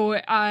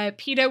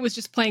 Peeta was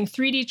just playing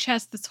 3D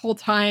chess this whole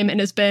time and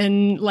has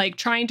been like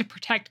trying to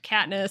protect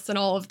Katniss and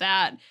all of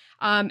that.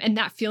 And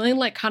that feeling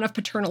like kind of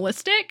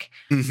paternalistic.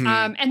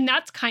 And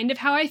that's kind of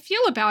how I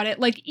feel about it.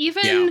 Like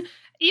even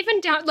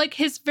down, like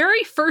his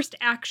very first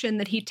action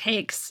that he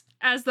takes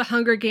as the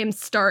Hunger Games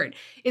start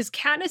is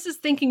Katniss is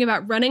thinking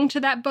about running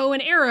to that bow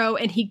and arrow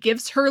and he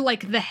gives her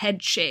like the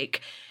head shake.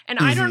 And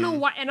I don't know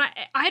why. And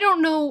I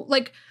don't know,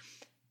 like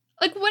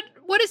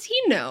what does he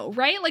know,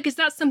 right? Like, is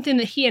that something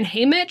that he and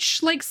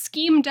Haymitch like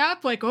schemed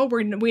up? Like, oh,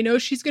 we know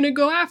she's going to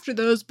go after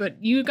those,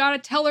 but you got to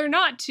tell her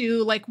not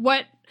to. Like,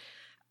 what?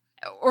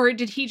 Or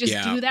did he just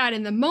do that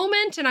in the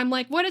moment? And I'm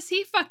like, what does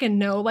he fucking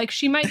know? Like,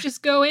 she might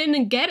just go in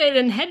and get it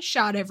and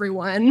headshot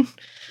everyone.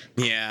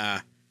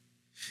 Yeah.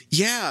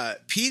 Yeah.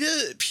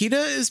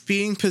 Peeta is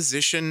being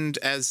positioned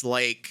as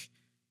like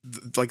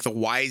the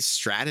wise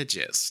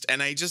strategist.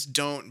 And I just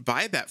don't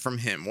buy that from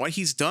him. What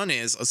he's done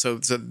is, so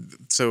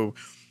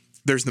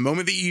there's the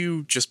moment that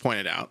you just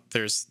pointed out.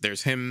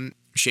 There's him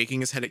shaking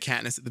his head at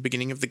Katniss at the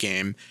beginning of the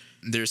game.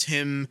 There's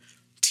him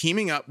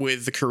teaming up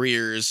with the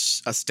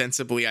careers,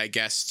 ostensibly, I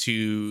guess,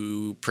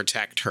 to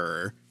protect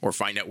her or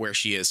find out where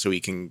she is so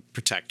he can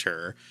protect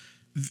her.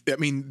 I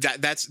mean,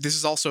 this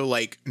is also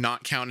like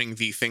not counting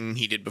the thing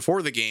he did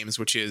before the games,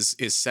 which is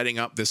setting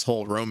up this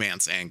whole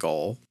romance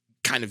angle,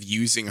 kind of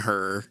using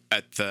her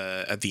at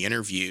the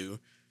interview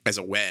as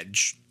a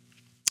wedge,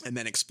 and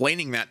then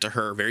explaining that to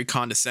her very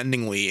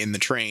condescendingly in the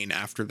train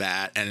after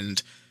that,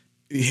 and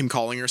him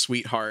calling her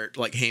sweetheart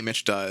like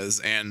Haymitch does,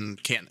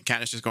 and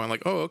Katniss just going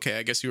like, oh, okay,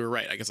 I guess you were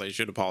right. I guess I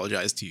should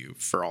apologize to you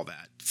for all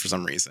that for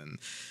some reason.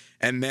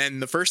 And then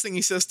the first thing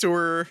he says to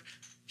her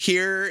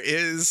here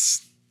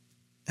is,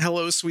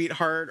 hello,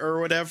 sweetheart,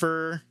 or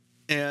whatever.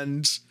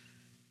 And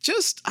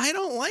just, I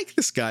don't like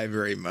this guy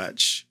very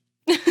much.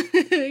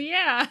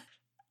 Yeah.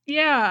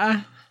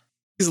 Yeah.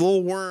 He's a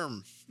little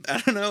worm. I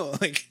don't know.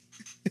 Like,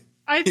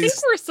 I think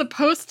we're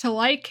supposed to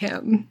like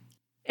him.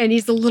 And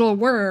he's a little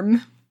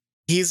worm.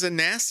 He's a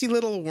nasty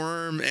little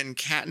worm, and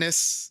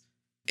Katniss,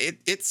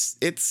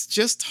 it's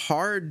just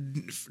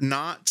hard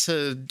not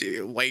to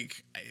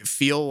like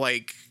feel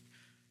like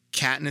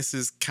Katniss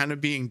is kind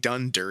of being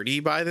done dirty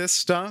by this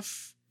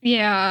stuff.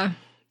 Yeah,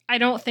 I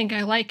don't think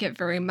I like it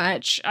very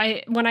much.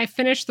 When I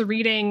finished the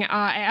reading,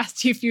 I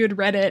asked you if you had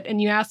read it, and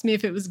you asked me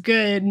if it was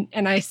good,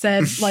 and I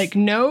said like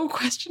no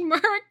question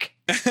mark,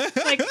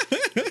 like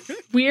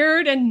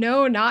weird and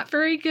no, not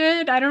very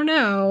good. I don't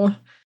know.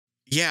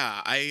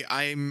 Yeah,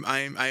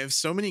 I have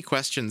so many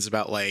questions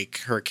about like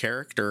her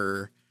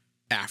character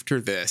after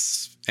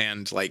this,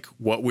 and like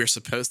what we're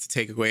supposed to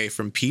take away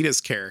from Peeta's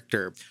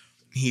character.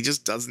 He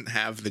just doesn't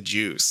have the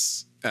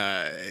juice.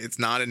 It's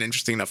not an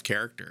interesting enough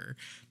character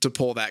to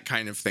pull that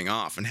kind of thing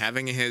off, and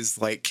having his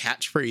like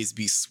catchphrase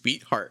be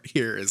sweetheart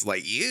here is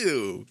like,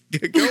 ew,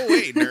 go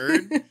away,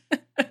 nerd.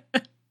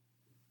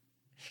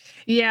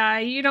 Yeah,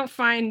 you don't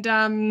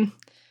find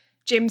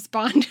James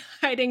Bond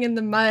hiding in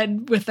the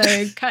mud with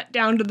a cut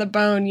down to the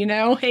bone, you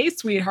know? Hey,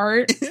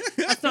 sweetheart.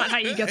 That's not how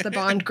you get the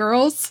Bond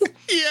girls.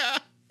 Yeah.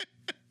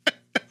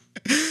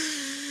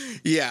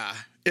 Yeah.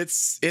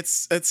 It's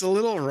a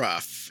little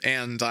rough,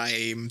 and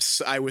I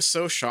was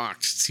so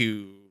shocked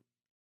to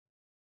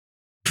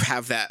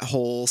have that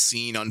whole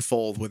scene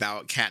unfold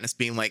without Katniss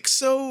being like,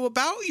 so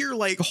about your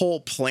like whole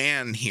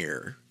plan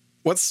here,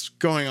 what's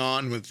going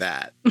on with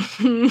that?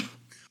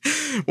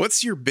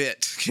 What's your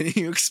bit? Can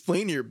you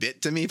explain your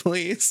bit to me,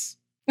 please?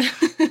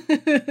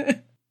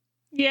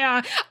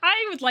 Yeah,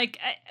 I would like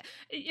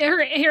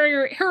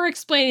her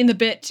explaining the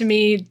bit to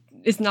me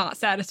is not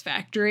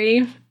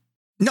satisfactory.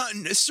 No,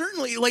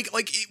 certainly, like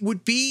it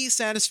would be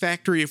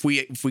satisfactory if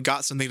we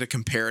got something to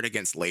compare it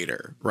against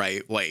later,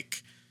 right?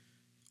 Like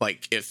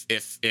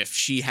if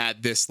she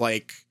had this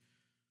like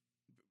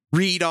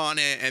read on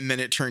it, and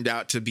then it turned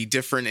out to be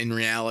different in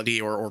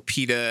reality, or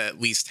Peeta at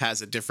least has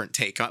a different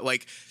take on,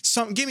 like,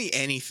 give me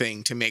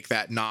anything to make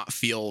that not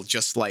feel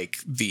just like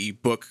the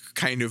book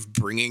kind of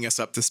bringing us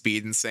up to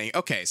speed and saying,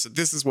 okay, so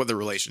this is what the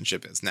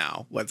relationship is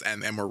now,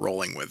 and we're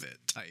rolling with it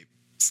type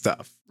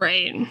stuff.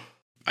 Right.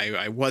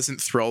 I wasn't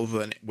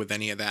thrilled with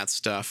any of that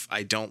stuff.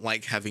 I don't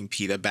like having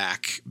Peeta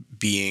back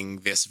being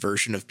this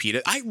version of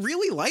Peeta. I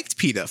really liked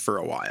Peeta for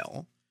a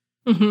while.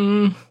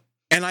 Mm-hmm.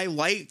 And I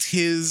liked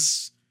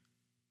his,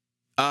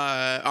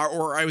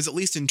 or I was at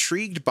least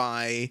intrigued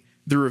by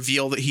the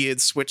reveal that he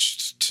had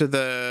switched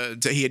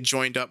he had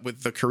joined up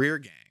with the career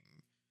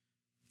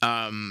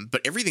gang.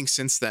 But everything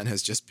since then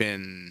has just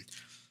been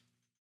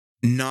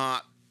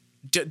not,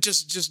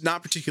 just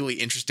not particularly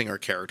interesting or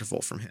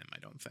characterful from him, I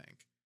don't think.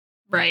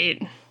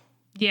 Right.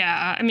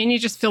 Yeah. I mean, he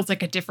just feels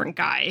like a different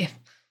guy.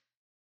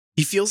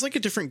 He feels like a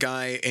different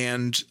guy,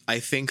 and I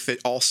think that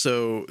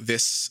also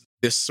this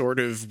sort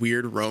of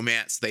weird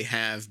romance they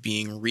have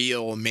being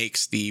real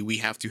makes we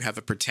have to have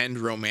a pretend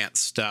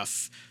romance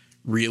stuff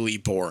really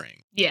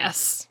boring.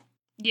 Yes.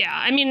 Yeah.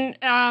 I mean,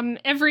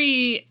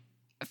 every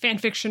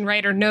fanfiction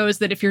writer knows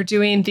that if you're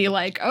doing the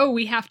like, oh,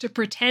 we have to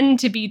pretend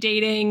to be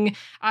dating,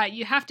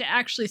 you have to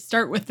actually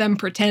start with them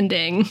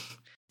pretending.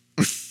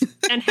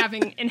 and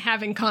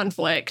having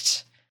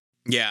conflict.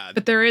 Yeah.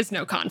 But there is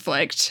no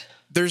conflict.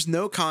 There's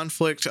no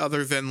conflict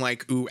other than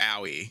like, ooh,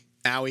 owie.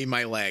 Owie,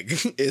 my leg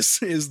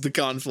is the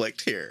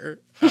conflict here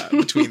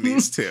between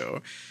these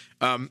two.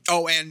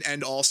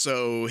 And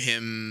also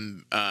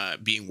him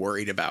being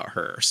worried about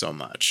her so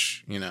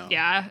much, you know?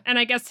 Yeah. And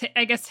I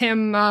guess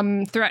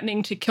him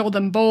threatening to kill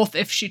them both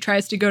if she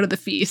tries to go to the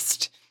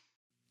feast.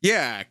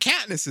 Yeah.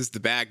 Katniss is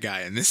the bad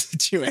guy in this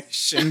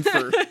situation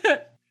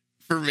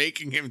for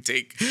making him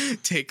take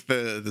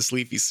the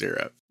sleepy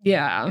syrup.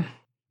 Yeah.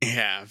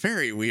 Yeah,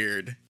 very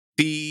weird.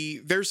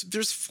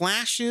 There's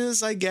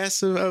flashes, I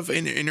guess, of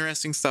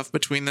interesting stuff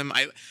between them.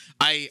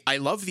 I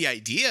love the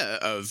idea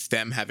of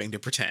them having to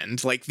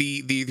pretend, like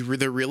the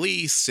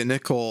really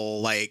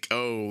cynical, like,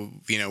 oh,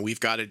 you know,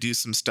 we've got to do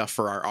some stuff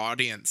for our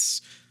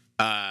audience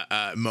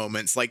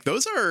moments. Like,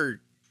 those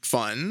are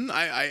fun.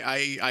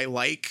 I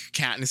like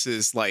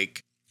Katniss's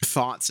like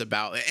thoughts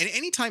about, and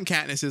anytime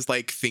Katniss is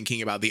like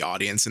thinking about the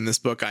audience in this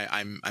book,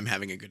 I'm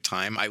having a good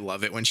time. I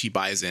love it when she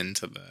buys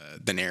into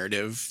the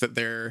narrative that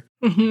they're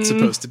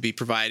supposed to be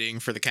providing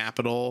for the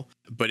Capitol,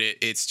 but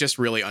it's just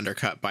really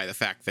undercut by the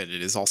fact that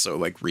it is also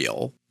like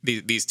real.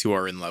 These two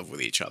are in love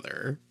with each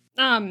other.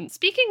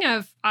 Speaking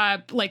of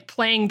like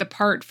playing the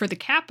part for the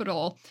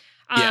Capitol,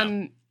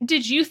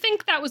 did you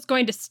think that was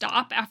going to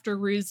stop after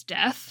Rue's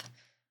death?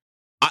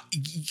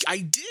 I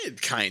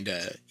did, kind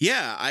of.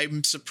 Yeah,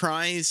 I'm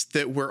surprised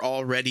that we're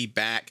already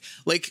back.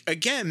 Like,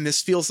 again,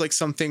 this feels like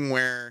something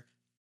where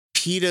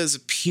Peeta's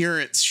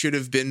appearance should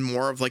have been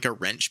more of like a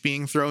wrench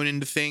being thrown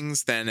into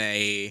things than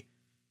a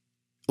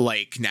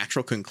like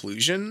natural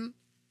conclusion.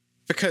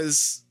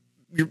 Because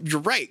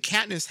you're right,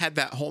 Katniss had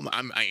that whole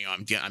I'm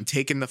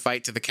taking the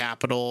fight to the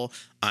Capitol.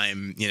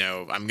 I'm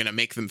gonna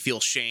make them feel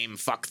shame.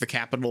 Fuck the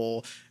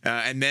Capitol.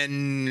 And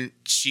then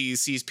she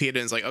sees Peeta and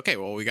is like, okay,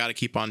 well, we got to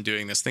keep on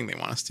doing this thing they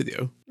want us to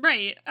do.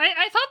 Right.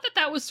 I thought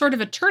that was sort of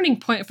a turning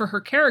point for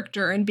her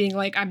character and being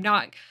like, I'm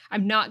not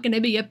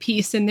gonna be a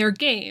piece in their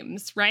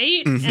games,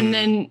 right? And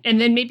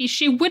then maybe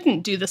she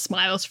wouldn't do the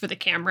smiles for the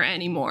camera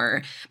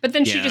anymore. But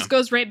then she just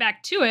goes right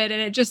back to it,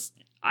 and it just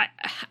I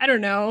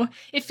don't know.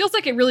 It feels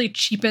like it really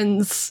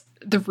cheapens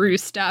the Rue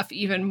stuff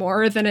even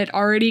more than it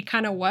already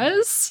kind of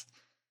was.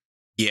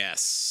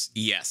 Yes,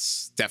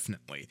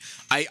 definitely.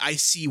 I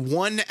see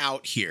one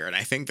out here, and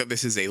I think that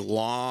this is a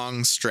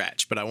long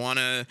stretch, but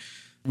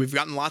we've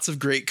gotten lots of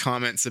great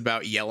comments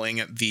about yelling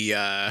at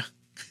the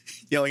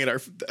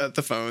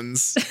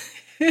phones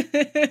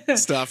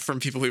stuff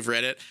from people who've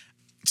read it.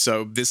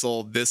 So this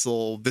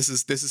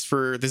is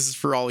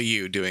for all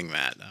you doing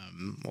that.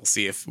 We'll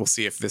see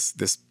if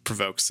this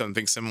provokes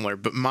something similar.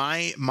 But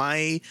my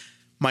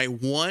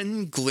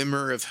one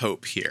glimmer of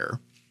hope here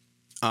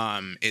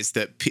is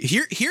that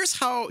here's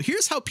how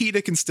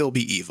Peeta can still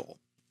be evil.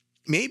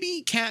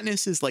 Maybe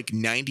Katniss is like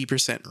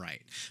 90%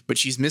 right, but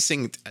she's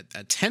missing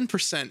a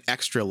 10%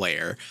 extra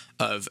layer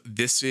of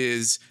this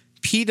is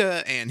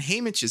Peeta and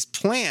Haymitch's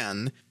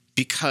plan,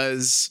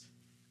 because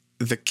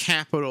the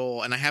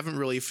Capitol, and I haven't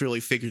really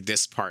figured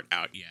this part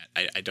out yet.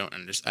 I don't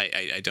understand.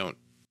 I don't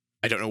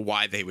know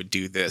why they would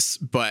do this,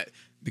 but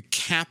the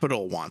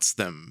Capitol wants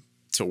them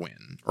to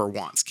win, or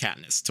wants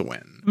Katniss to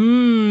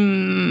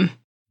win.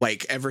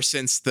 Like ever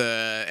since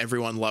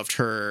everyone loved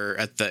her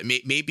at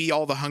maybe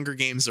all the Hunger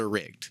Games are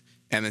rigged,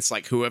 and it's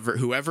like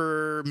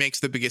whoever makes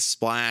the biggest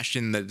splash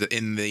in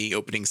the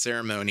opening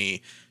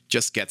ceremony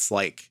just gets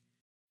like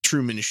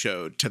Truman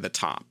Showed to the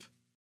top.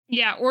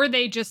 Yeah, or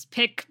they just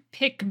pick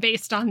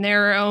based on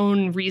their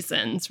own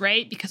reasons,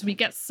 right? Because we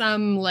get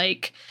some,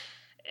 like,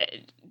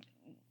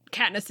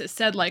 Katniss has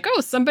said, like,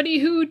 oh, somebody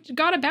who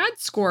got a bad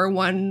score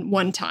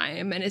one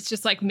time. And it's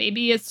just like,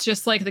 maybe it's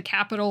just like the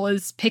Capitol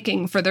is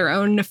picking for their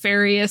own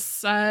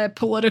nefarious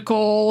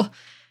political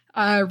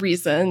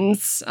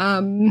reasons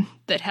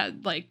that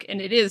had, like,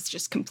 and it is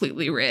just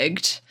completely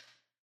rigged.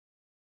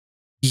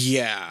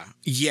 Yeah.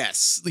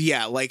 Yes.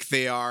 Yeah. Like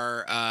they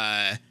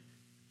are,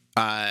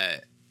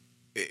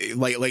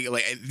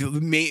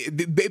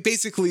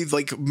 basically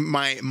like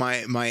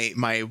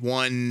my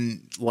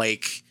one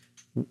like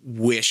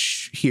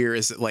wish here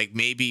is that like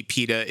maybe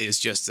Peeta is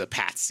just a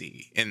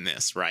patsy in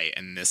this, right?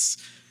 And this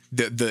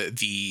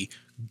the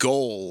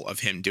goal of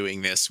him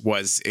doing this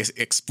was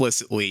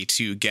explicitly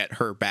to get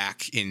her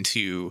back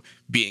into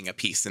being a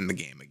piece in the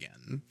game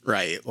again,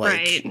 right?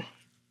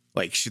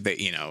 Like should they,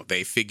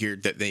 they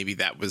figured that maybe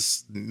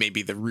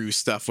the Rue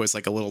stuff was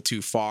like a little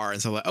too far, and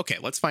so like, okay,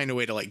 let's find a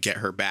way to like get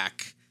her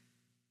back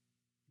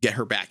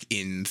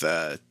in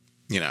the,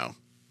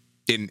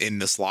 in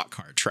the slot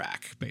car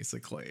track,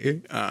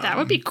 basically. That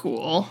would be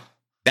cool.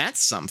 That's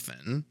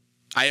something.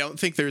 I don't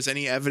think there's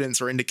any evidence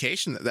or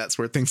indication that that's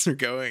where things are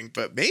going,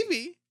 but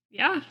maybe.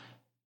 Yeah.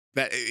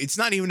 That it's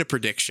not even a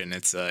prediction.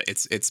 It's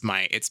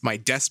my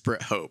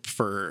desperate hope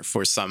for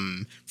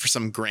some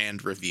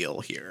grand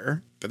reveal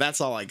here. But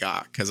that's all I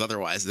got, because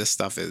otherwise this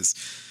stuff is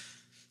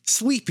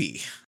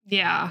sleepy.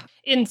 Yeah.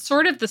 In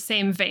sort of the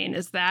same vein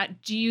as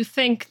that, do you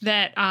think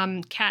that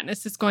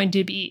Katniss is going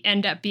to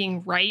end up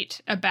being right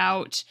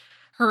about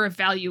her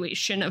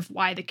evaluation of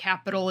why the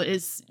Capitol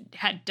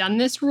had done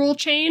this rule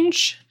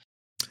change?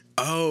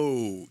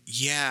 Oh,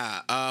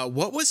 yeah.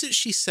 What was it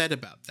she said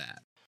about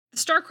that?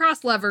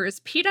 Star-crossed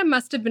lovers, Peeta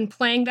must have been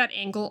playing that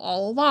angle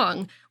all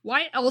along.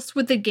 Why else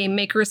would the game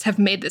makers have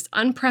made this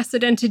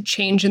unprecedented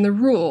change in the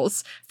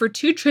rules? For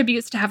two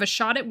tributes to have a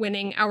shot at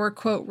winning, our,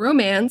 quote,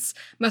 romance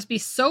must be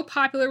so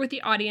popular with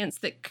the audience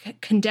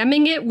that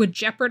condemning it would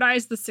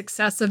jeopardize the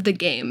success of the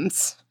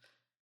games.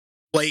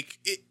 Like,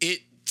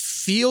 it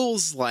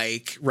feels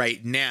like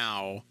right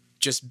now,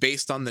 just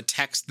based on the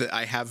text that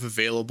I have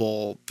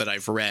available that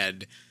I've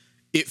read,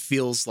 it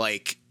feels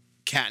like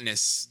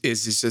Katniss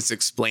is just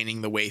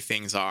explaining the way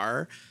things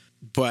are,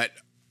 but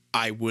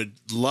I would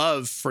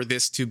love for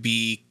this to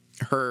be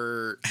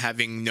her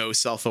having no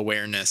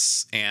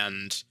self-awareness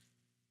and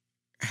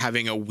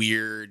having a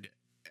weird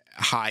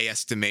high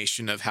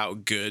estimation of how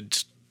good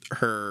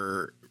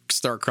her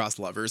star-crossed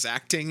lovers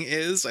acting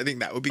is. I think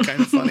that would be kind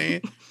of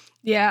funny.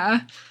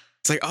 Yeah.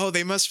 It's like, oh,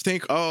 they must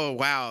think, oh,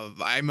 wow,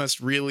 I must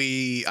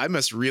really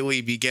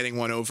be getting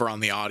one over on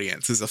the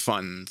audience is a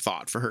fun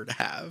thought for her to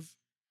have.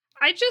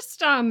 I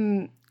just,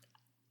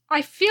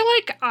 I feel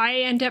like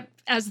I end up,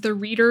 as the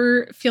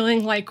reader,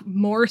 feeling like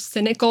more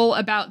cynical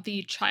about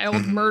the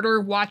child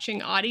murder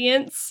watching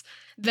audience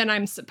than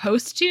I'm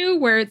supposed to,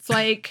 where it's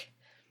like,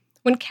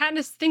 when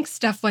Katniss thinks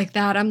stuff like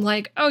that, I'm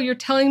like, oh, you're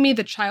telling me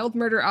the child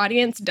murder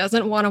audience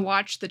doesn't want to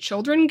watch the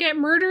children get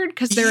murdered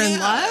because they're in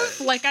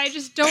love? Like, I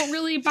just don't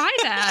really buy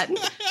that.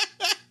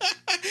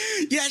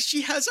 Yeah,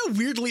 she has a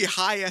weirdly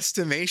high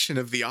estimation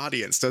of the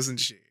audience, doesn't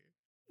she?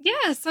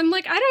 Yes, I'm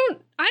like, I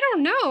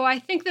don't know. I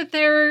think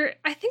they're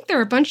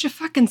a bunch of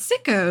fucking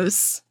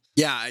sickos.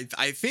 Yeah,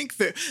 I think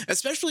that,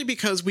 especially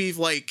because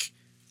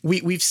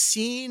we've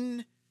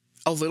seen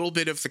a little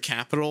bit of the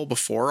Capitol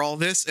before all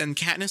this, and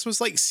Katniss was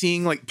like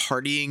seeing like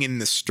partying in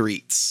the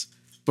streets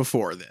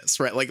before this,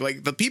 right?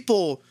 Like the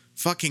people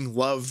fucking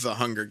love the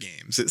Hunger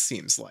Games, it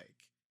seems like.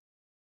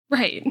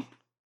 Right.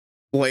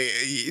 Like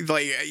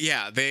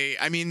yeah,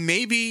 I mean,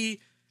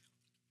 maybe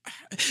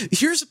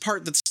here's a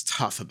part that's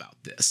tough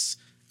about this.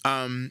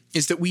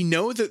 Is that we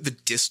know that the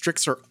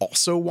districts are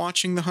also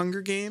watching the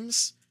Hunger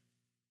Games.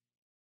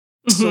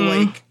 So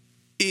like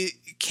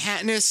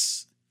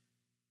Katniss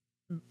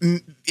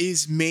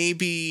is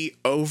maybe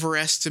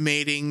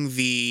overestimating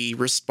the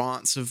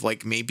response of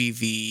like maybe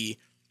the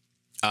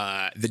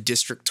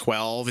District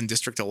 12 and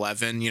District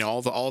 11, you know,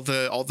 all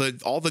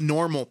the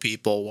normal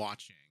people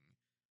watching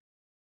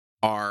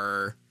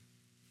are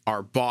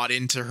bought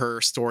into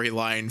her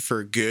storyline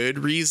for good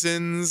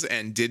reasons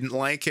and didn't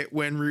like it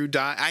when Rue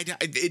died.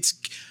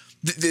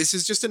 This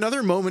is just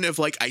another moment of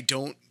like, I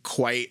don't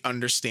quite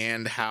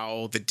understand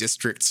how the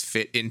districts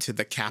fit into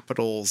the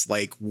Capitol's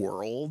like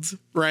world,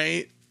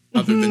 right?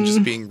 Other than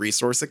just being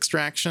resource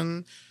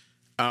extraction.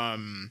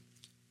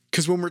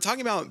 Because when we're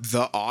talking about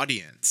the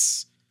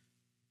audience,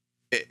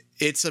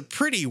 it's a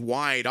pretty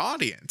wide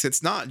audience.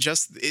 It's not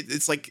just,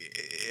 it's like,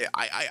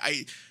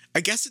 I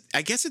guess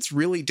it's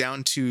really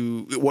down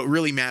to what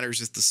really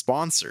matters is the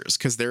sponsors,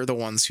 because they're the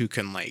ones who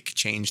can like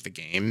change the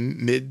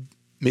game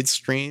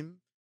midstream.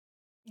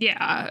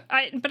 Yeah,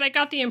 but I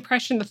got the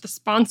impression that the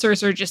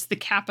sponsors are just the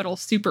Capitol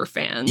super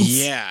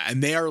fans. Yeah,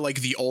 and they are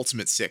like the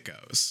ultimate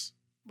sickos.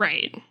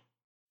 Right.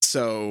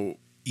 So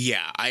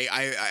yeah,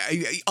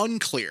 I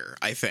unclear,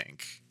 I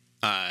think.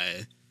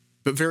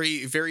 But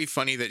very, very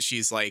funny that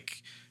she's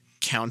like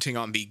counting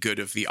on the good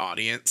of the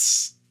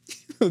audience.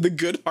 The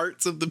good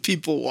hearts of the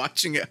people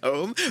watching at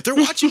home. They're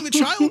watching the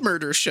child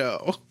murder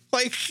show.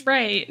 Like,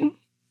 right.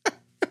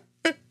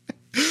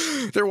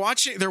 They're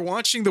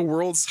watching the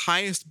world's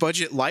highest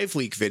budget live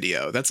leak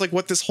video. That's like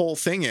what this whole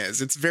thing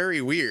is. It's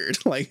very weird.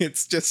 Like,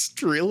 it's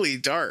just really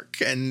dark,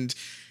 and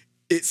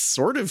it's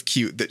sort of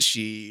cute that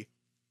she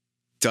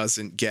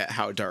doesn't get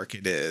how dark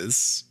it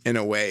is in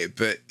a way,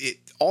 but it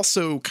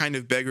also kind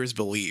of beggars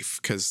belief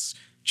because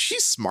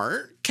she's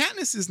smart.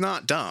 Katniss is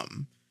not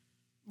dumb.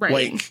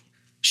 Right. Like,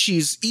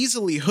 she's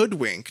easily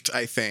hoodwinked,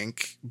 I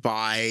think,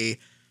 by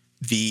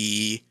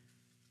the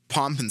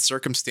pomp and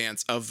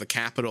circumstance of the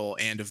Capitol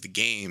and of the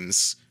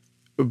games.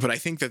 But I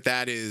think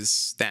that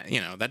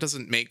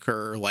doesn't make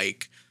her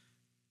like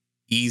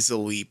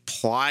easily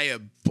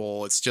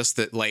pliable. It's just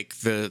that like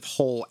the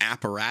whole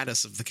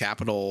apparatus of the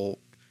Capitol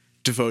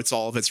devotes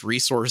all of its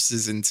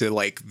resources into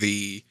like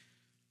the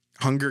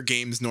Hunger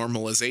Games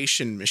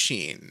normalization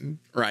machine,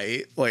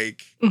 right?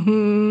 Like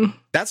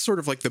that's sort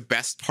of like the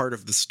best part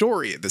of the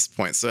story at this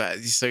point.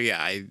 So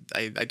yeah,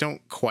 I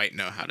don't quite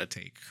know how to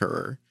take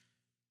her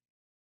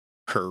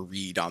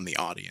read on the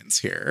audience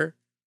here.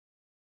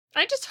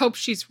 I just hope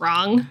she's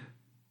wrong.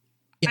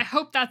 Yeah. I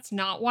hope that's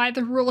not why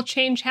the rule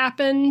change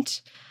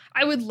happened.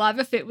 I would love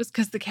if it was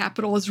because the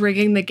Capitol was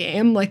rigging the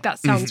game. Like, that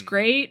sounds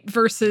great,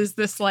 versus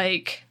this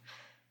like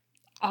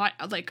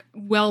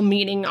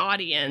well-meaning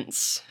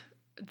audience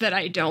that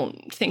I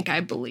don't think I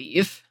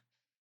believe.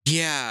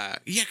 Yeah,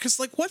 because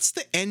like, what's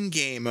the end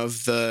game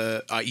of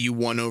the you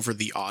won over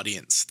the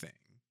audience thing?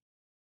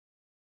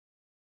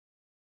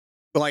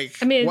 Like,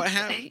 I mean,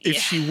 if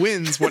she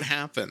wins? What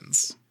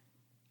happens?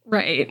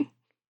 Right.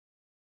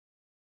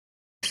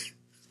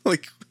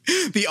 Like,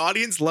 the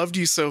audience loved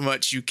you so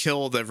much you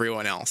killed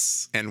everyone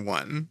else and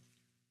won.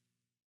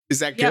 Is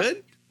that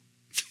good?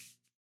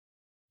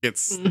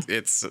 It's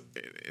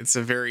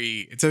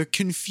a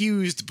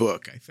confused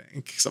book, I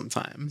think,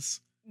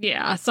 sometimes.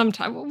 Yeah,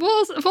 sometimes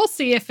we'll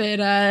see if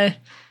it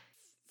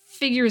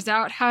figures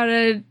out how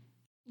to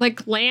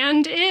like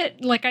land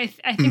it. Like, I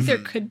think there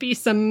could be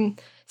some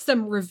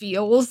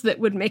reveals that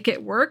would make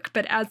it work,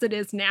 but as it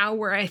is now,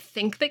 where I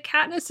think that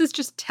Katniss is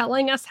just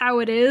telling us how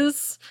it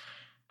is,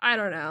 I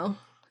don't know.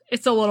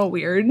 It's a little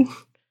weird.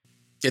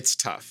 It's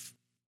tough.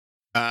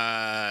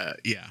 Yeah.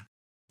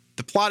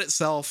 The plot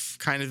itself,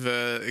 kind of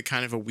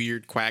a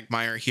weird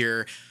quagmire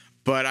here,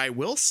 but I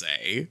will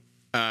say,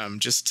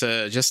 just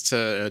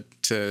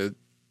to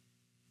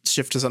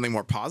shift to something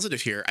more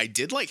positive here, I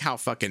did like how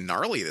fucking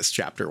gnarly this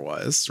chapter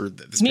was, or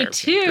this. Me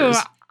too.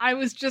 I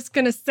was just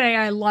gonna say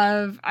I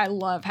love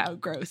how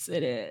gross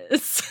it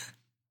is.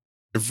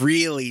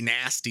 Really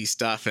nasty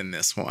stuff in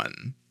this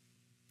one.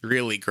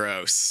 Really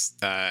gross.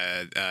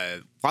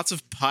 Lots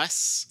of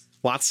pus,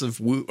 lots of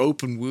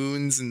open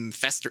wounds and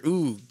fester.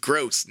 Ooh,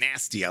 gross,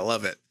 nasty. I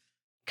love it.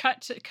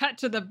 Cut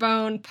to the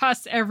bone,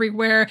 pus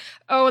everywhere.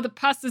 Oh, the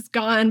pus is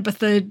gone, but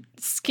the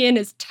skin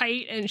is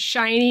tight and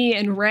shiny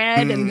and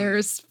red, and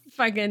there's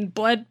fucking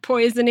blood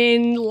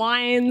poisoning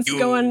lines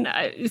going.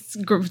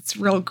 It's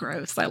real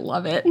gross. I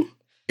love it.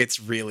 It's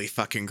really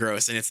fucking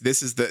gross, and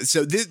this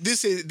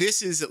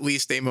is at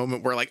least a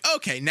moment where, like,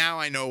 okay, now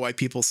I know why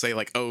people say,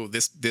 like, oh,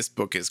 this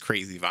book is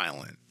crazy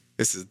violent.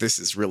 This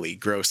is really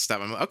gross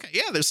stuff. I'm like, okay,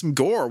 yeah, there's some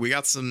gore. We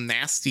got some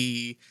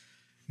nasty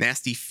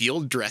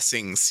field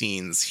dressing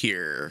scenes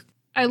here.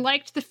 I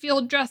liked the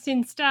field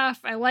dressing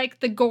stuff. I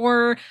like the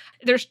gore.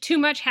 There's too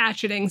much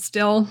hatcheting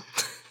still.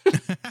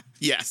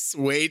 Yes,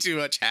 way too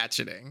much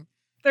hatcheting.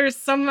 There's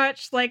so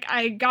much, like,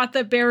 I got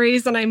the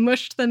berries and I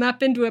mushed them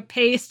up into a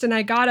paste, and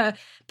I got a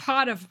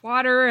pot of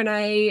water and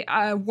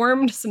I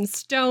warmed some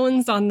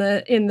stones in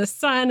the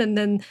sun, and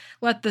then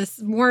let the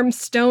warm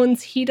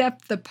stones heat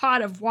up the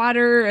pot of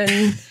water,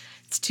 and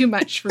it's too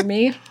much for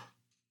me.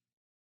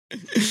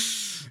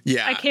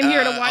 Yeah, I came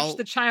here to watch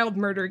the child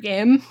murder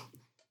game.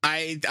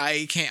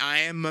 I can't. I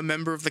am a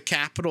member of the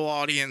Capitol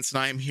audience, and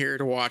I'm here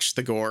to watch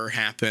the gore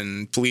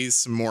happen. Please,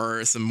 some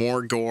more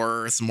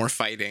gore, some more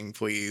fighting,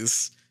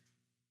 please.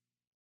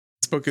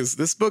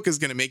 This book is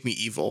gonna make me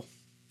evil.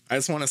 I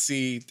just want to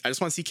see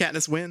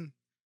Katniss win.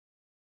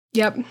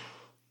 Yep.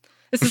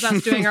 This is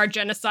us doing our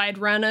genocide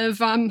run of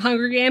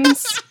Hunger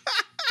Games.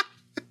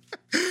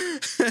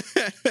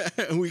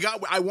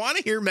 I want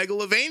to hear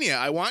Megalovania.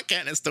 I want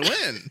Katniss to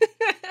win.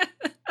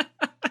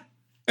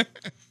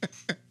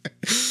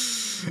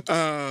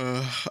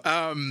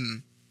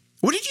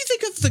 What did you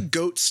think of the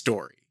goat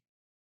story?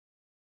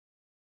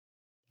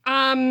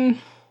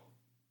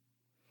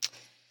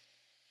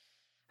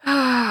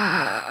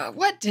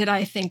 What did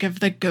I think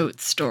of the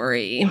goat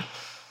story?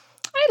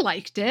 I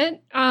liked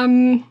it.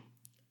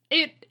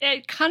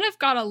 It kind of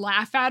got a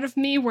laugh out of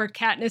me where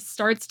Katniss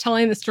starts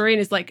telling the story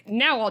and is like,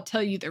 now I'll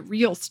tell you the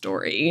real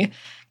story,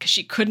 because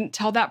she couldn't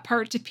tell that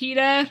part to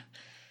Peeta.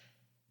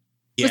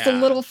 It was a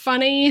little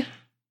funny.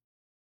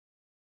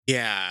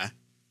 Yeah.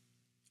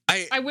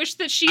 I wish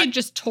that she had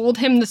just told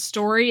him the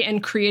story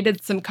and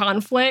created some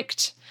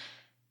conflict.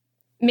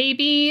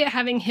 Maybe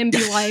having him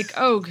be like,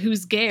 oh,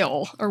 who's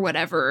Gale or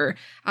whatever.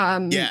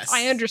 Yes.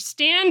 I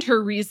understand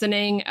her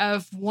reasoning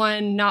of,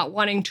 one, not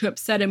wanting to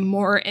upset him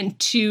more, and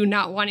two,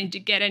 not wanting to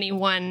get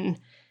anyone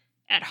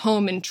at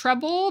home in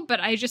trouble. But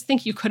I just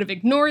think you could have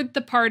ignored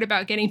the part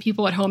about getting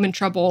people at home in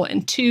trouble,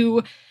 and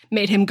two,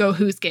 made him go,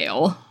 who's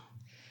Gale?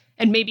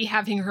 And maybe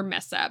having her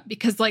mess up.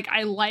 Because, like,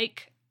 I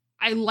like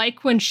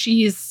when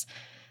she's,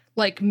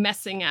 like,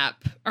 messing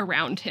up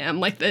around him.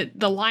 Like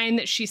the line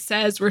that she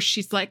says where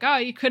she's like, oh,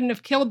 you couldn't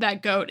have killed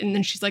that goat. And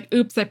then she's like,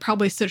 oops, I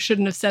probably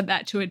shouldn't have said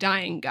that to a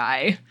dying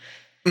guy.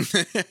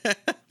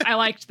 I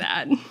liked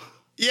that.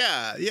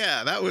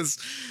 Yeah, that was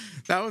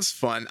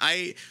fun.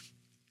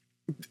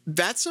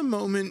 That's a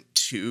moment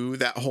too,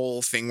 that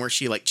whole thing where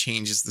she, like,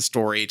 changes the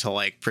story to,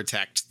 like,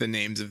 protect the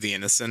names of the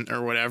innocent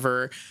or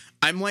whatever.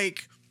 I'm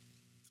like,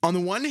 on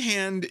the one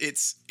hand,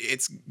 it's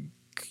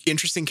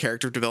interesting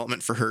character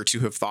development for her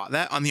to have thought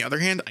that. On the other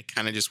hand, I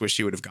kind of just wish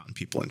she would have gotten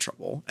people in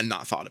trouble and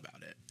not thought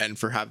about it, and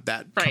for have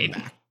that come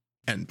back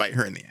and bite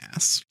her in the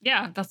ass.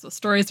 Yeah, that's what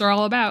stories are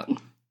all about.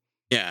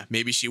 Yeah,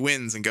 maybe she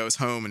wins and goes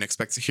home and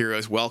expects a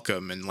hero's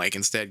welcome, and, like,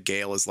 instead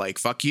Gale is like,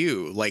 fuck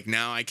you, like,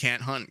 now I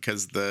can't hunt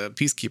because the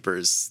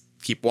peacekeepers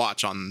keep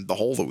watch on the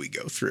hole that we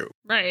go through.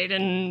 Right,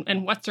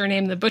 and what's her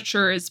name, the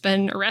butcher, has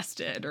been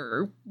arrested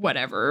or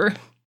whatever.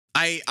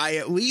 I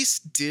at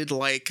least did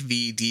like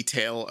the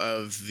detail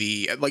of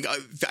the, like,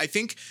 I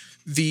think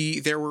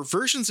there were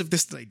versions of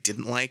this that I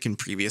didn't like in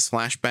previous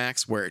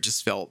flashbacks where it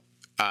just felt,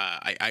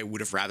 I would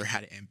have rather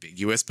had it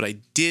ambiguous, but I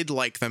did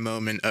like the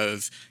moment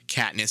of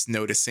Katniss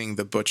noticing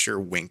the butcher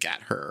wink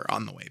at her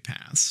on the way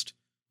past.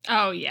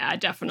 Oh yeah,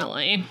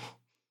 definitely.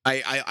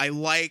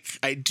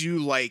 I do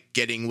like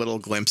getting little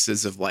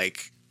glimpses of,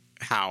 like,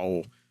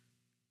 how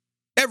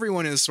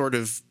everyone is sort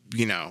of,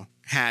 you know,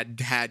 had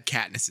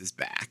Katniss's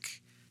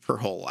back her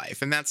whole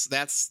life, and that's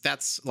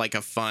like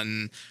a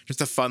fun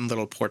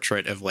little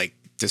portrait of, like,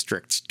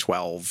 District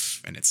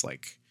 12, and it's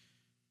like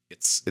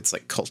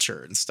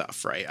culture and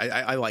stuff, right?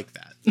 I like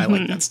that. I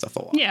like that stuff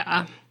a lot.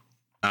 Yeah.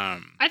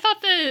 I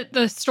thought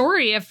the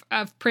story of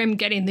Prim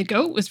getting the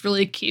goat was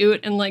really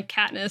cute, and, like,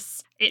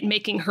 Katniss, it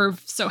making her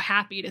so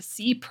happy to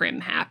see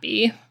Prim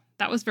happy.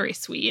 That was very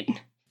sweet.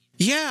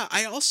 Yeah,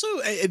 I also,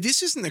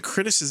 this isn't a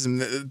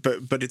criticism,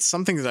 but it's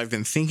something that I've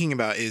been thinking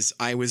about, is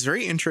I was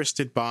very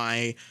interested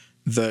by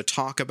the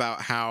talk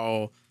about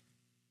how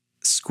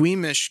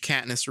squeamish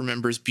Katniss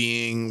remembers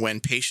being when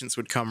patients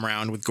would come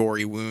around with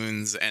gory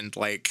wounds and,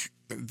 like,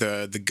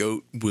 the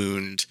goat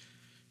wound,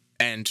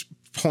 and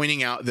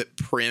pointing out that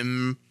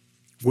Prim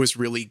was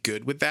really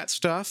good with that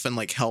stuff and,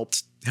 like,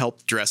 helped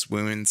dress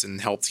wounds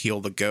and helped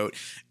heal the goat,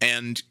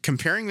 and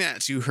comparing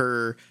that to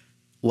her,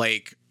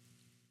 like,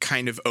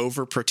 kind of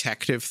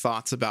overprotective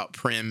thoughts about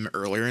Prim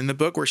earlier in the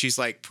book, where she's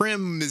like,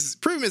 Prim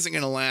isn't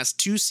going to last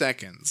 2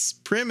 seconds.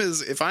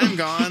 If I'm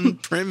gone,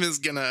 Prim's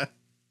going to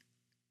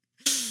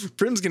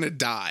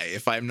die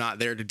if I'm not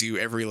there to do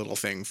every little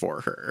thing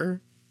for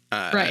her.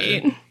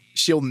 Right.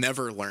 She'll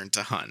never learn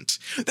to hunt.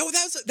 No,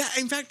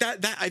 in fact,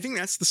 that I think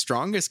that's the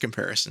strongest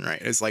comparison,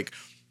 right? It's like,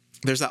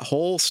 there's that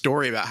whole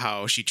story about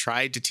how she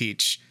tried to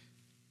teach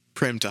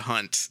Prim to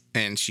hunt,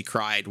 and she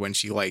cried when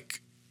she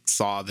like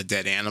saw the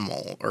dead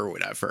animal or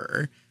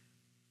whatever.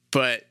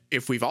 But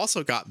if we've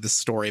also got this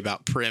story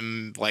about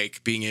Prim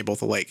like being able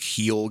to like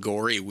heal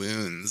gory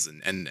wounds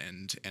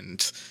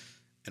and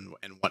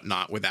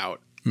whatnot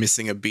without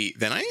missing a beat,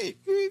 then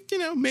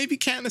maybe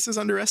Katniss has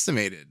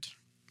underestimated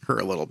her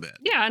a little bit.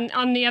 Yeah, and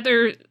on the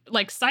other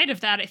like side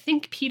of that, I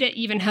think Peeta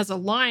even has a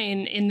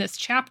line in this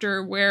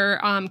chapter where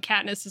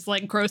Katniss is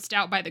like grossed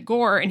out by the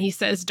gore, and he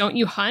says, "Don't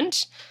you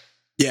hunt?"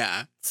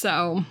 Yeah.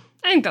 So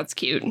I think that's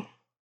cute.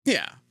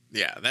 Yeah.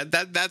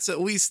 That's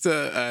at least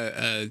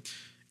an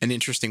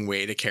interesting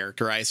way to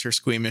characterize her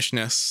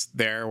squeamishness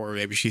there, where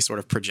maybe she sort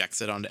of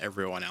projects it onto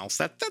everyone else.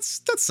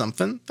 That's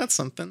something. That's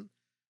something.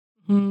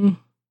 Mm.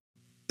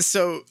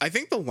 So I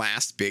think the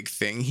last big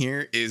thing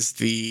here is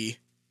the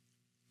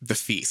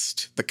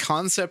feast, the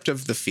concept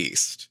of the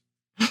feast.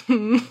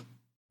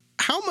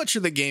 How much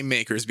are the game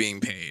makers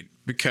being paid?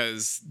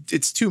 Because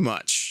it's too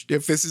much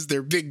if this is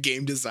their big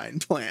game design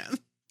plan.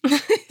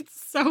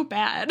 It's so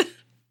bad.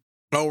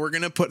 Oh, we're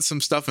going to put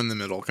some stuff in the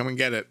middle. Come and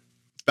get it.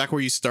 Back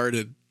where you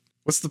started.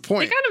 What's the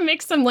point? They gotta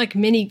make some like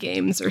mini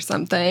games or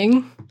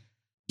something.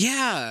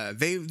 Yeah,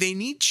 they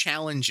need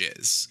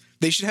challenges.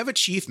 They should have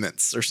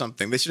achievements or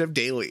something. They should have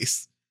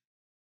dailies.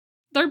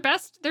 Their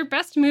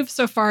best move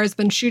so far has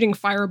been shooting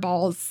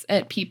fireballs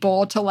at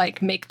people to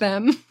like make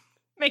them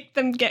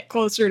get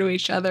closer to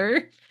each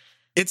other.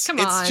 It's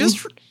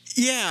just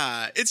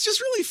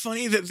really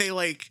funny that they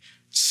like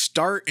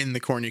start in the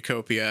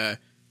cornucopia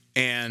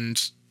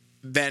and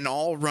then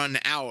all run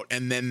out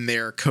and then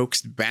they're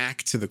coaxed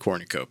back to the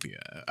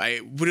cornucopia.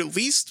 I would at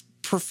least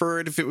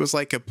prefer it if it was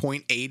like a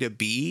point A to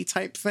B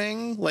type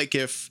thing. Like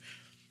if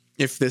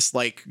this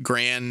like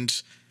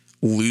grand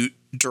loot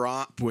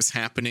drop was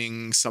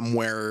happening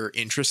somewhere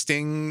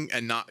interesting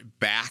and not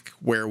back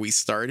where we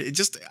started. It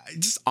just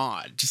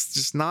odd,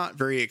 just not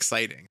very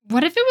exciting.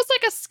 What if it was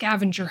like a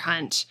scavenger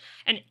hunt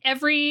and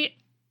every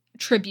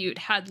tribute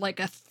had like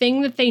a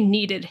thing that they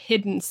needed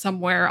hidden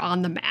somewhere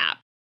on the map?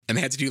 And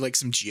they had to do like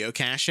some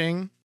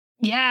geocaching.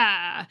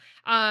 Yeah.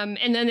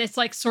 And then it's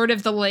like sort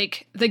of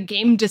the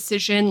game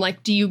decision,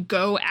 like, do you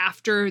go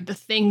after the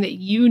thing that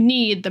you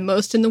need the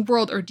most in the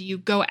world, or do you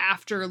go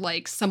after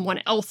like someone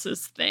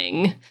else's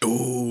thing?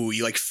 Oh,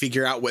 you like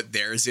figure out what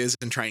theirs is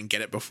and try and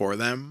get it before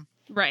them.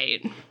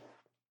 Right.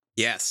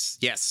 Yes.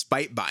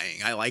 Spite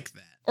buying. I like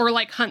that. Or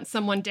like hunt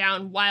someone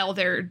down while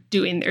they're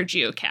doing their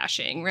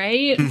geocaching,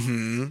 right?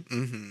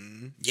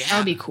 Yeah. That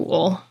would be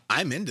cool.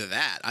 I'm into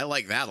that. I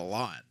like that a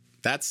lot.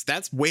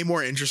 That's way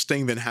more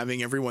interesting than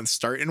having everyone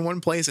start in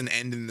one place and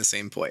end in the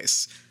same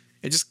place.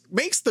 It just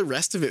makes the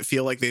rest of it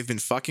feel like they've been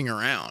fucking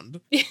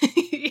around.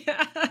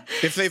 Yeah.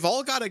 If they've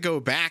all got to go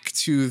back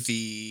to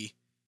the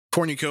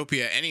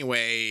cornucopia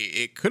anyway,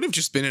 it could have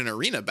just been an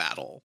arena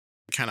battle.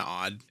 Kind of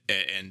odd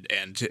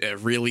and a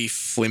really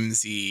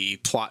flimsy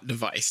plot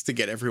device to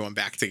get everyone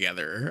back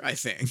together, I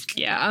think.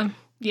 Yeah.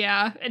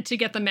 And to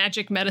get the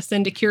magic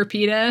medicine to cure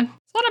Peeta. There's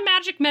a lot of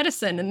magic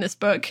medicine in this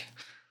book.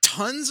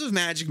 Tons of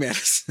magic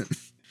medicine.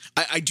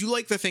 I do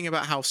like the thing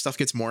about how stuff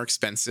gets more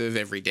expensive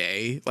every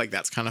day. Like,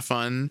 that's kind of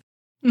fun.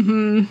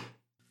 Mm-hmm.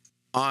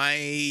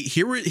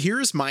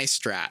 Here's my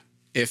strat.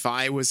 If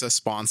I was a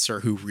sponsor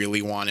who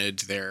really wanted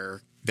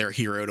their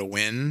hero to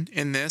win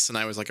in this, and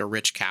I was like a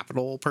rich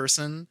capital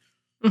person,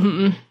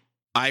 mm-hmm.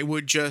 I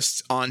would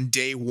just on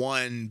day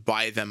one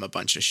buy them a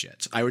bunch of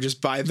shit. I would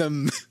just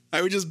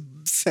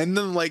send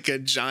them like a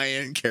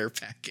giant care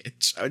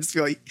package. I would just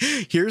be like,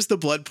 here's the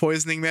blood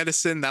poisoning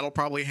medicine. That'll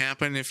probably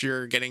happen if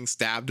you're getting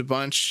stabbed a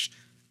bunch.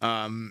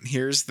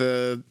 Here's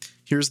the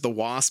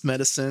wasp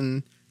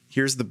medicine.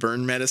 Here's the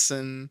burn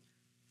medicine.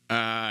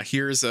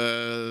 Here's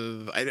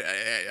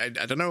I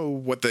don't know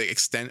what the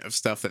extent of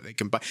stuff that they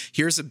can buy.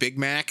 Here's a Big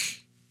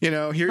Mac.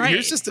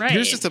 Here's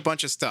just a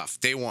bunch of stuff.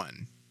 Day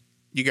one.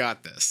 You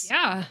got this.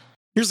 Yeah.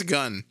 Here's a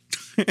gun.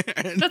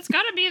 That's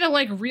got to be the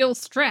like real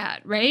strat,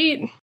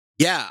 right?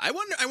 Yeah, I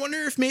wonder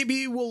if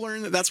maybe we'll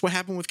learn that that's what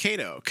happened with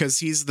Kato, because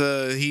he's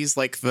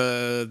like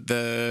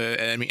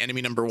the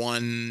enemy number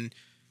one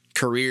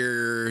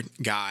career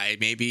guy.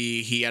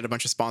 Maybe he had a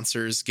bunch of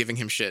sponsors giving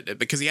him shit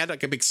because he had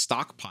like a big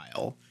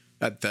stockpile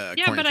at the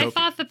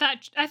cornucopia. But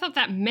I thought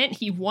that meant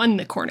he won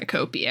the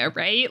cornucopia,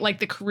 right? Like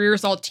the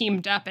careers all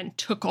teamed up and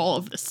took all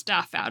of the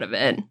stuff out of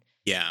it.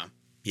 Yeah,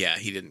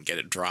 he didn't get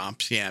it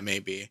dropped. Yeah,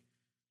 maybe.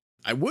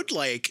 I would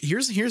like,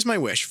 here's my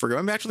wish. For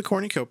going back to the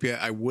cornucopia,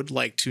 I would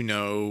like to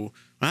know,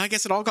 well, I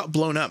guess it all got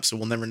blown up, so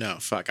we'll never know.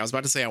 Fuck, I was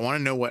about to say, I want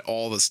to know what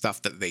all the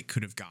stuff that they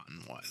could have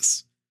gotten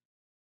was.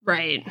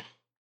 Right.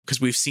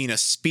 Because we've seen a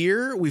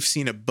spear, we've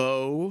seen a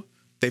bow,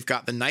 they've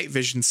got the night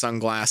vision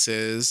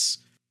sunglasses,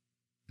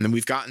 And then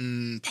we've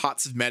gotten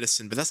pots of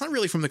medicine, but that's not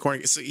really from the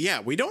corner. So yeah,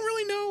 we don't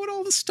really know what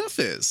all this stuff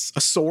is.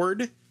 A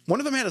sword. One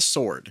of them had a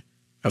sword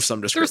of some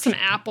description. There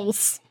were some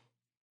apples.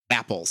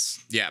 Apples.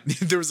 Yeah.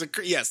 There was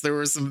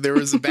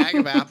a bag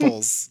of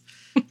apples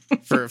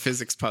for a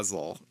physics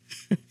puzzle.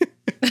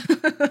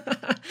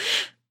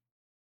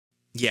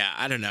 Yeah,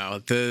 I don't know.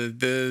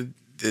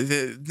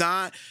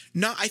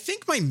 I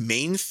think my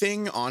main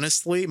thing,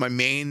 honestly, my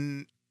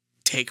main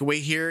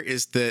takeaway here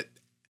is that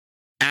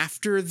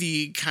after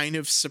the kind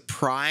of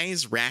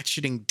surprise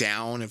ratcheting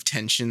down of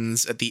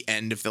tensions at the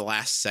end of the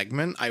last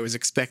segment, I was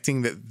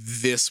expecting that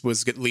this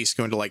was at least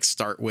going to like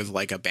start with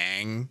like a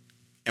bang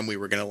and we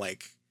were going to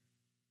like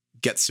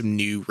get some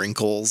new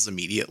wrinkles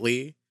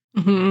immediately.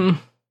 Mm-hmm.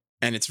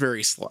 And it's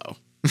very slow.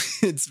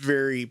 It's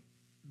very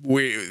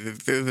weird.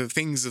 The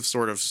things have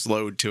sort of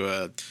slowed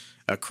to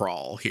a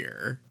crawl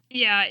here.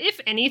 Yeah, if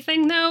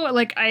anything, though,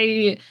 like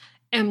I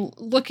am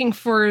looking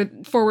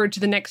forward to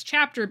the next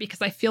chapter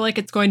because I feel like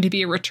it's going to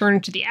be a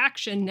return to the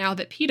action now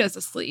that Peeta's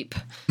asleep.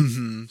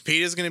 Mm-hmm.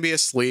 Peeta's going to be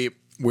asleep.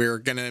 We're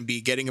going to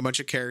be getting a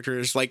bunch of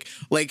characters. Like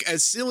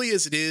as silly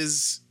as it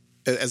is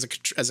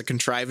as a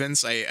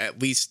contrivance, I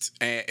at least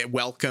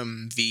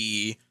welcome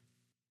the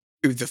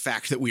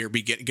fact that we are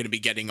going to be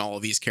getting all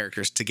of these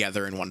characters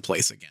together in one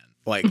place again.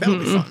 Like that'll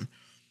be fun.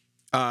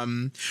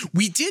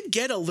 We did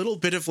get a little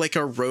bit of like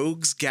a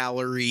rogues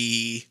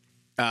gallery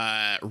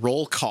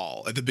roll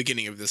call at the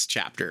beginning of this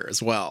chapter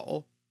as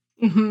well.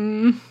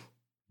 Mm-hmm.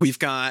 We've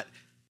got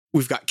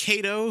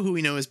Kato, who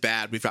we know is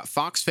bad. We've got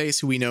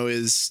Foxface, who we know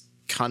is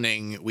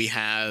cunning. We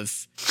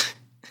have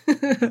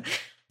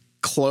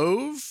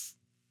Clove,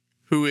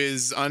 who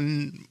is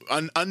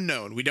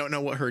unknown. We don't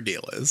know what her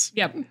deal is.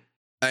 Yep.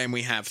 And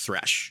we have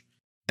Thresh,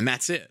 and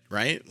that's it,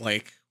 right?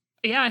 Like,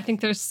 yeah, I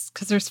think there's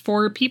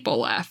 4 people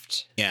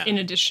left. Yeah. In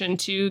addition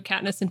to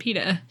Katniss and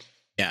Peeta.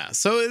 Yeah,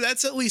 so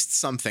that's at least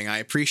something. I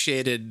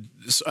appreciated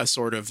a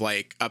sort of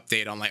like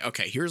update on like,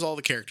 okay, here's all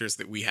the characters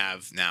that we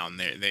have now, and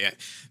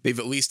they've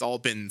at least all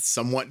been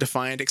somewhat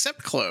defined,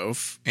 except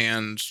Clove,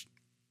 and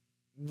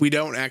we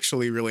don't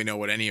actually really know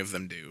what any of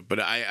them do. But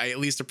I at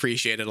least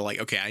appreciated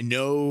like, okay, I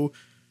know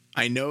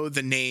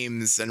the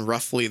names and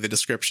roughly the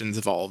descriptions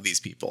of all of these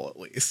people at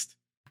least.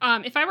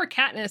 If I were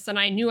Katniss and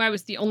I knew I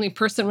was the only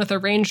person with a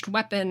ranged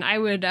weapon, I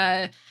would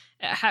have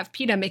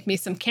Peeta make me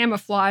some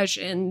camouflage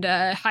and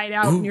hide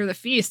out near the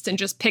feast and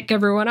just pick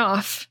everyone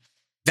off.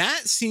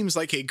 That seems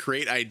like a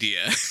great idea.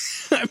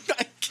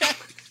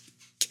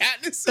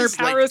 Katniss Their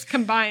powers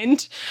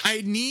combined.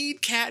 I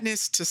need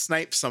Katniss to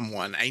snipe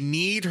someone. I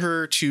need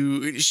her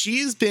to...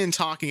 She's been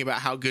talking about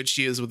how good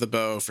she is with a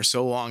bow for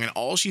so long, and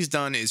all she's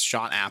done is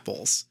shot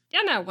apples.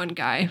 Yeah, that one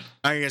guy.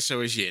 I guess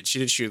so she did. She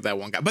did shoot that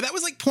one guy. But that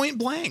was like point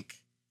blank.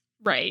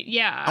 Right,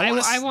 yeah. I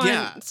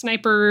want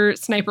sniper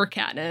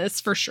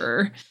Katniss for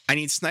sure. I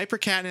need sniper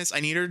Katniss.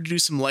 I need her to do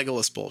some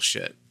Legolas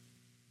bullshit.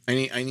 I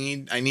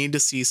need to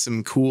see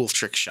some cool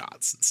trick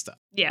shots and stuff.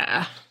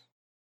 Yeah.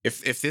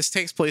 If this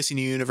takes place in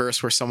a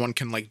universe where someone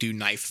can like do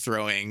knife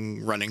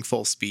throwing, running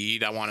full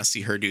speed, I want to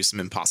see her do some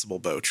impossible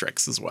bow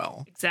tricks as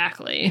well.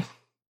 Exactly.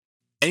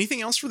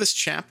 Anything else for this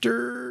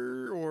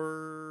chapter,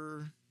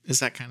 or is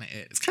that kind of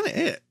it? It's kind of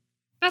it.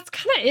 That's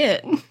kind of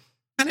it.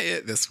 Kind of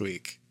it this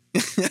week.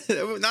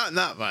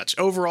 Not much.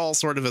 Overall,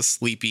 sort of a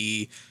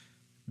sleepy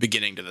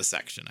beginning to the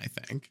section, I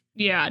think.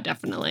 Yeah,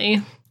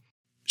 definitely.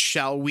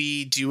 Shall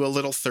we do a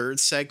little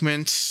third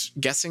segment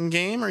guessing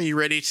game? Are you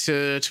ready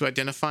to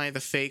identify the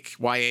fake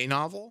YA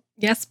novel?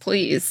 Yes,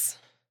 please.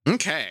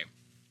 Okay.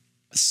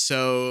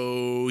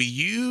 So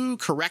you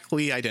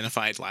correctly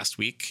identified last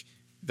week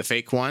the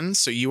fake one.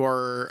 So you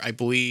are, I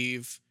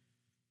believe,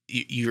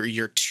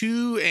 you're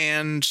 2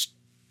 and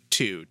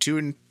 2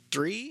 and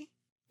 3.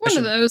 One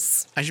of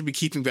those. I should be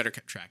keeping better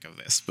track of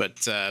this,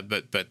 but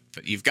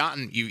you've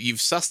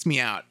sussed me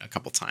out a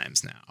couple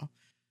times now.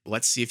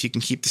 Let's see if you can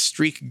keep the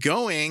streak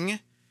going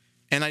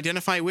and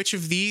identify which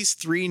of these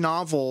 3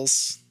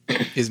 novels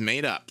is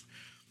made up.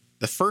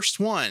 The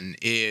first one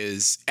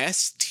is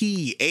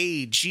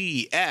STAGS,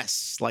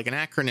 like an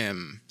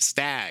acronym,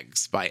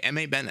 Stags by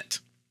M.A. Bennett.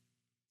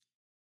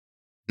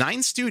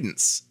 9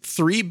 students,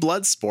 3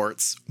 blood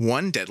sports,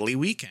 1 deadly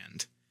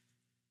weekend.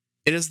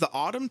 It is the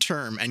autumn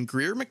term, and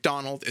Greer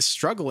MacDonald is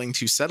struggling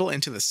to settle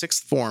into the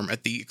 6th form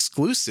at the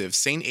exclusive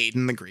St.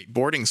 Aidan the Great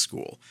boarding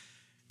school,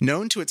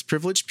 known to its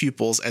privileged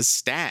pupils as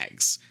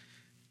Stags.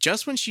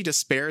 Just when she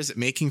despairs at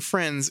making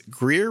friends,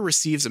 Greer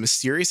receives a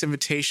mysterious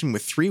invitation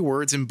with 3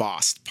 words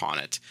embossed upon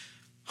it: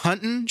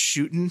 huntin',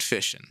 shootin',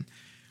 fishin'.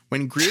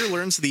 When Greer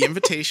learns the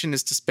invitation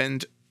is to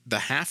spend the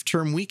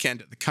half-term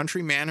weekend at the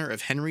country manor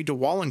of Henry de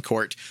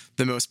Wallencourt,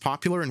 the most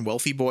popular and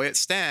wealthy boy at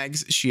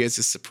Stags, she is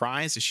as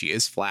surprised as she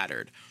is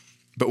flattered.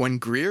 But when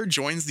Greer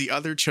joins the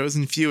other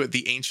chosen few at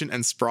the ancient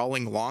and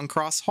sprawling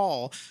Longcross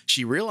Hall,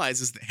 she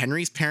realizes that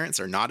Henry's parents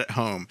are not at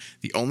home.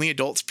 The only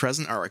adults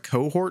present are a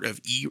cohort of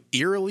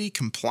eerily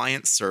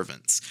compliant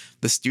servants.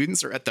 The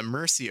students are at the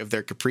mercy of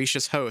their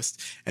capricious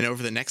host, and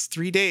over the next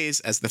 3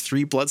 days, as the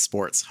three blood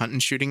sports, hunting,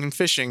 shooting, and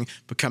fishing,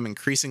 become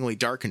increasingly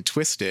dark and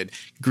twisted,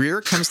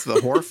 Greer comes to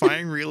the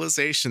horrifying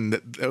realization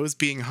that those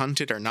being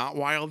hunted are not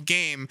wild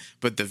game,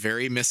 but the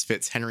very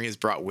misfits Henry has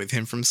brought with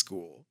him from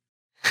school.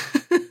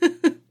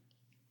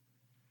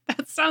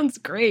 That sounds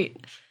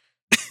great.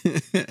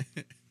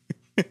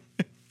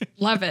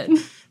 Love it.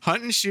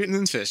 Hunting, shooting,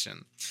 and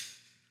fishing.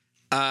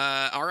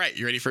 All right,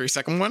 you ready for your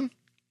second one?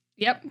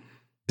 Yep.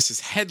 This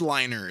is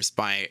Headliners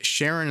by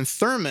Sharon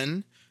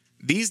Thurman.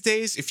 These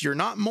days, if you're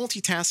not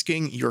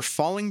multitasking, you're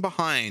falling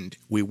behind.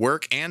 We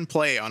work and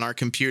play on our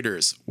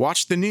computers,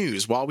 watch the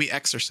news while we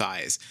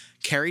exercise,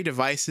 carry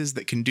devices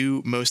that can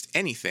do most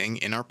anything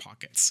in our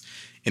pockets.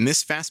 In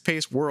this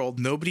fast-paced world,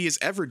 nobody is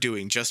ever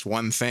doing just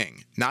one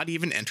thing, not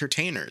even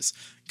entertainers.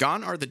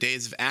 Gone are the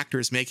days of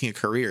actors making a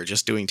career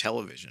just doing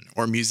television,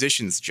 or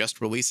musicians just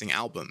releasing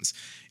albums.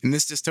 In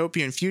this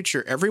dystopian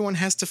future, everyone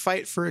has to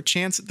fight for a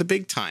chance at the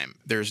big time.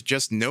 There's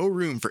just no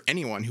room for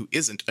anyone who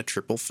isn't a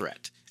triple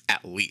threat,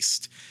 at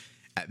least.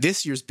 At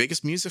this year's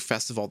biggest music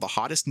festival, the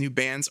hottest new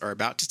bands are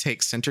about to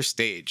take center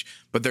stage,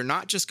 but they're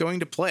not just going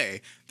to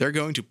play, they're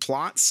going to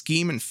plot,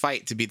 scheme, and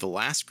fight to be the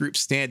last group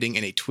standing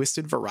in a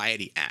twisted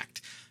variety act.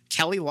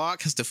 Kelly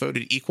Locke has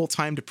devoted equal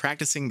time to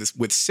practicing this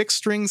with 6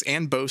 strings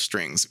and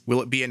bowstrings.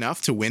 Will it be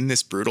enough to win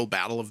this brutal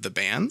battle of the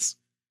bands?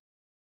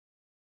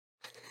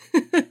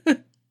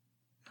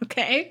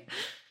 Okay.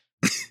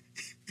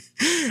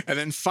 And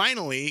then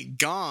finally,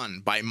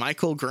 Gone by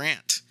Michael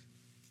Grant.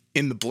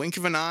 In the blink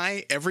of an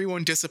eye,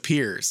 everyone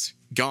disappears.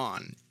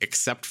 Gone,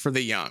 except for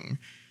the young.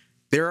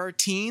 There are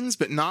teens,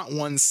 but not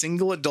one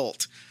single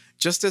adult.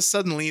 Just as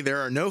suddenly, there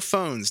are no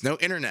phones, no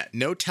internet,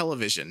 no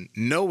television,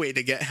 no way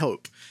to get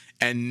help,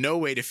 and no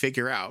way to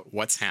figure out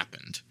what's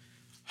happened.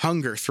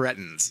 Hunger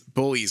threatens,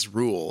 bullies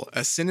rule,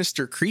 a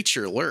sinister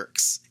creature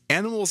lurks,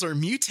 animals are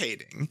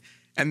mutating,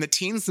 and the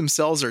teens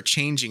themselves are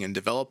changing and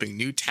developing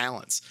new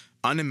talents,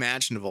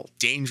 unimaginable,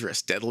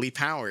 dangerous, deadly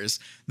powers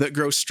that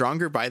grow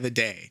stronger by the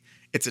day.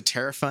 It's a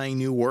terrifying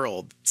new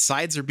world.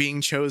 Sides are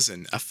being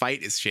chosen. A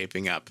fight is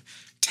shaping up.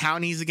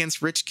 Townies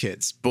against rich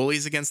kids.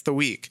 Bullies against the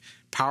weak.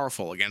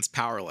 Powerful against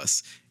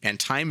powerless. And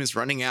time is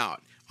running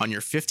out. On your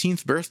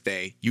 15th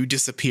birthday, you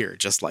disappear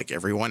just like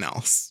everyone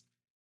else.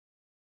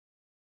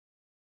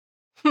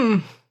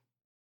 I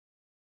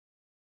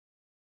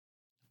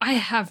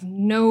have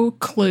no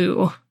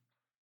clue.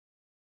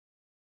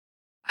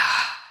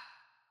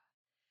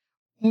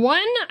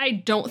 One,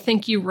 I don't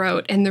think you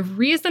wrote, and the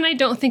reason I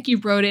don't think you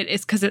wrote it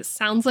is because it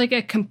sounds like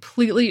a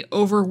completely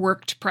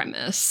overworked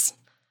premise.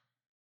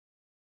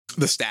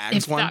 The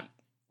Stags one?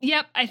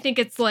 Yep, I think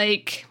it's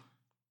like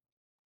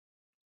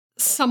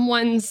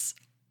someone's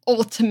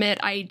ultimate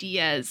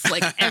ideas,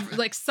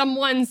 like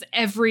someone's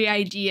every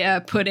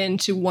idea put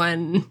into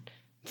one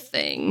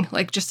thing,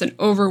 like just an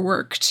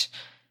overworked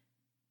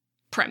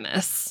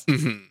premise.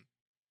 Mm-hmm.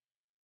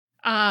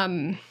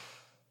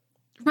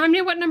 Remind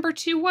me what number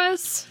 2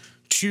 was?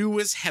 2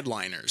 was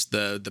Headliners,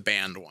 the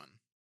band one.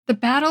 The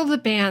Battle of the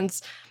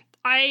Bands.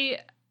 I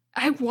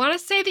want to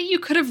say that you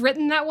could have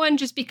written that one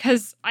just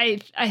because I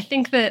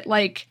think that,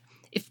 like,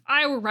 if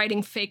I were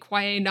writing fake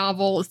YA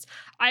novels,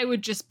 I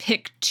would just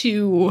pick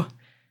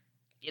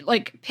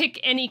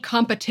any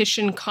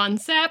competition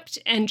concept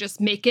and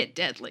just make it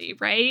deadly,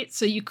 right?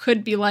 So you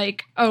could be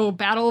like, oh,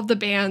 Battle of the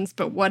Bands,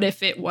 but what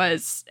if it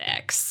was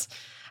X?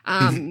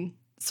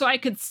 So I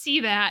could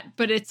see that,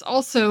 but it's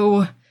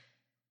also...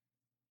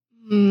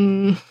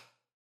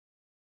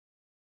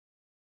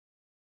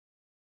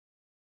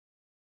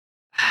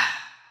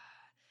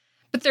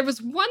 But there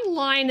was one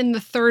line in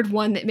the third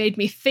one that made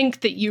me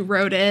think that you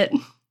wrote it.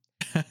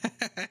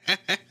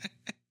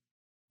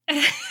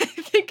 I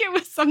think it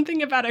was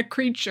something about a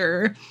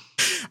creature.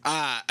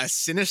 A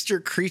sinister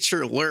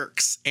creature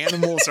lurks.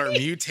 Animals are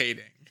mutating.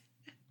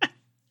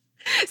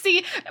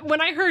 See,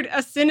 when I heard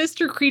a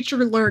sinister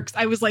creature lurks,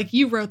 I was like,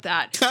 you wrote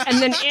that.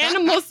 And then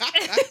animals...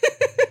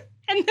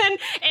 And then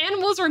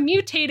animals are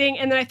mutating,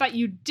 and then I thought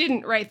you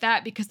didn't write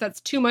that because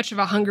that's too much of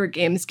a Hunger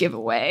Games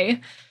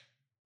giveaway.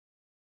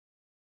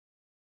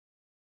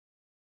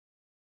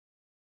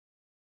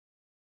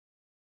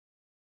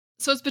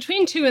 So it's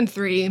between 2 and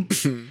 3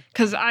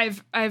 because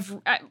I've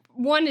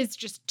one is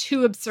just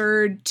too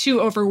absurd,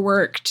 too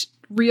overworked,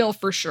 real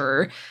for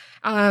sure.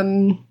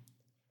 So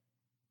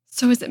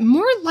is it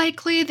more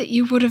likely that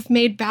you would have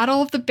made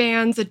Battle of the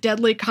Bands a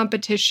deadly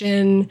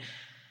competition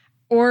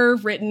or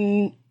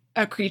written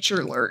A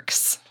Creature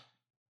Lurks?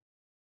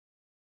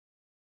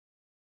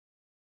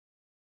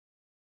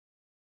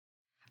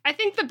 I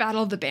think the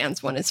Battle of the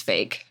Bands one is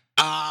fake.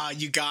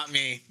 You got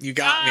me. You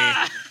got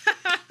me.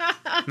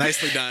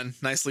 Nicely done.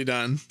 Nicely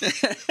done.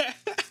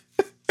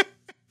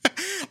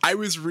 I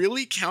was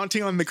really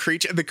counting on the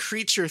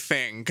creature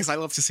thing, because I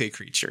love to say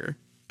creature.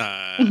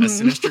 A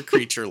sinister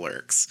creature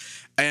lurks.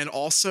 And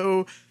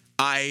also,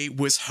 I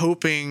was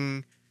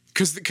hoping,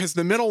 because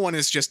the middle one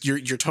is just,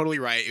 you're totally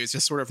right. It was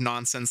just sort of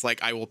nonsense.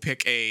 Like, I will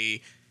pick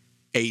a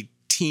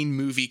teen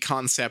movie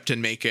concept and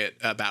make it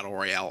a battle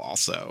royale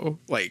also,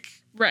 like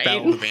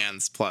Battle of the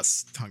Bands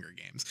plus Hunger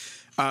Games.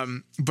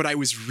 But I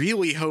was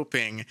really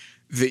hoping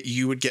that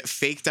you would get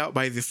faked out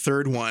by the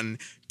third one,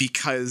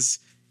 because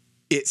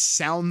it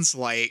sounds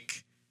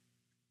like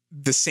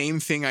the same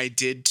thing I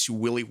did to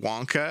Willy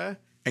Wonka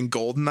and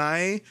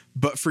Goldeneye,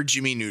 but for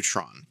Jimmy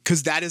Neutron,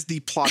 because that is the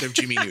plot of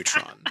Jimmy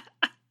Neutron.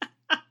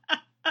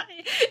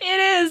 It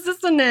is,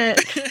 isn't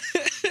it?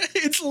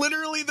 It's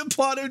literally the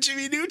plot of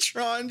Jimmy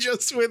Neutron,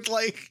 just with,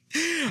 like,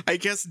 I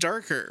guess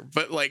darker,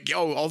 but like,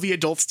 all the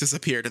adults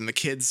disappeared and the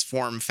kids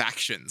form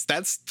factions.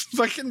 That's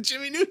fucking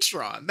Jimmy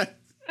Neutron.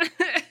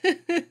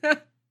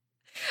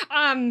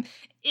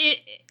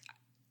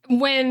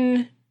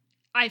 When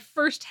I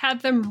first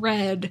had them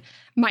read,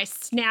 my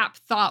snap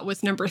thought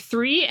was number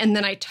 3, and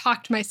then I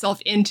talked myself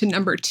into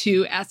number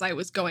 2 as I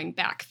was going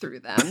back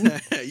through them.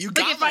 You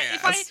got my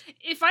ass.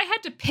 If I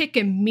had to pick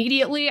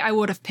immediately, I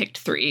would have picked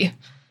 3.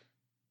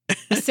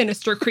 A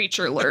sinister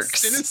creature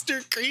lurks.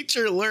 Sinister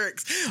creature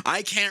lurks.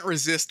 I can't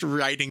resist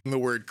writing the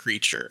word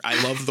creature.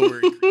 I love the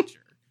word creature.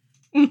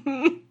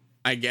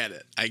 I get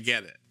it.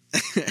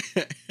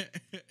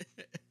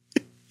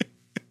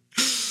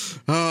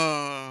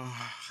 Oh,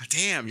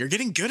 damn, you're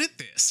getting good at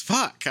this.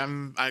 Fuck.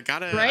 I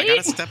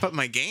gotta step up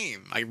my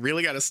game. I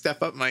really gotta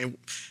step up my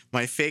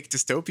fake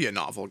dystopia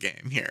novel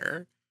game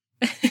here.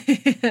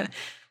 I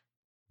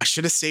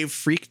should have saved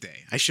Freak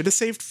Day.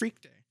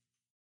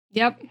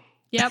 Yep.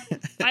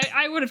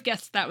 I would have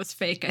guessed that was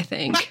fake, I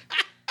think.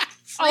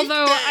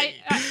 Although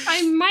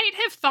I might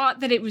have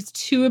thought that it was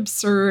too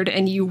absurd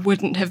and you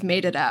wouldn't have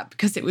made it up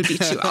because it would be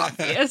too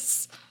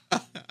obvious.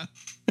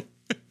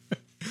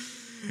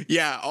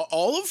 Yeah,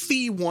 all of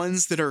the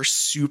ones that are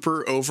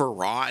super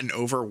overwrought and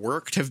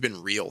overworked have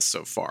been real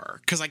so far.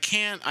 Because I'm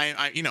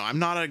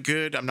not a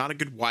good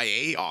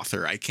YA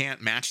author. I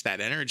can't match that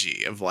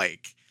energy of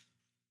like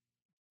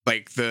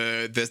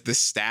the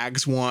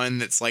Stags one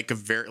that's like a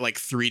very, like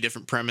 3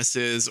 different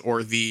premises,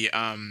 or the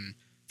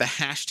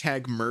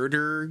hashtag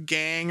murder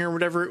gang or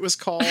whatever it was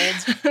called.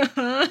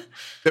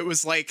 That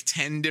was like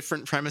 10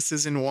 different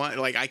premises in one.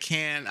 Like,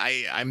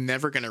 I'm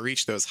never gonna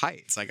reach those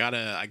heights. I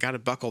gotta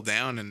buckle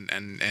down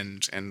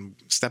and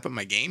step up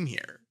my game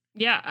here.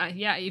 Yeah,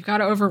 you've got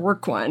to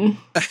overwork one.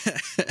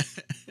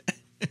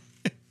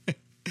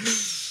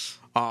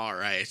 All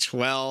right,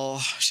 well,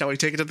 shall we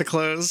take it to the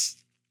close?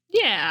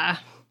 Yeah.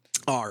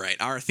 All right,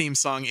 our theme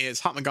song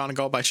is Hot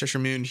McGonagall by Cheshire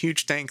Moon.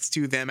 Huge thanks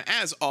to them,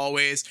 as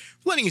always,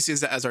 for letting us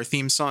use that as our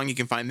theme song. You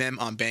can find them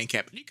on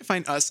Bandcamp. You can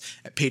find us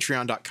at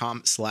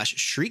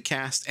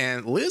patreon.com/shriekcast.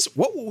 And Liz,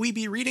 what will we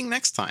be reading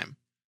next time?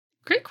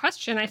 Great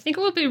question. I think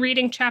we'll be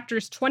reading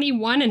chapters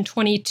 21 and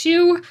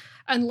 22,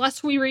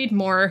 unless we read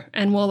more,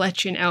 and we'll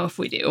let you know if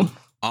we do.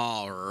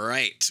 All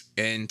right.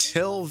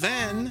 Until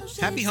then,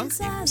 happy Hunger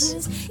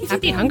Games.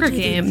 Happy Hunger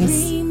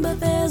Games. But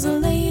there's a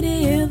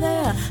lady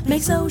there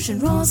makes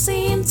ocean roar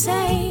seem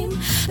tame.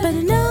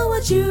 Better know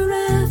what you're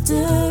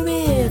after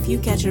if you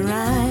catch her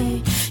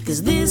eye.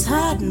 'Cause this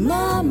hot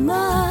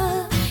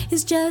mama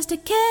is just a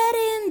cat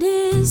in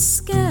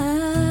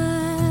disguise.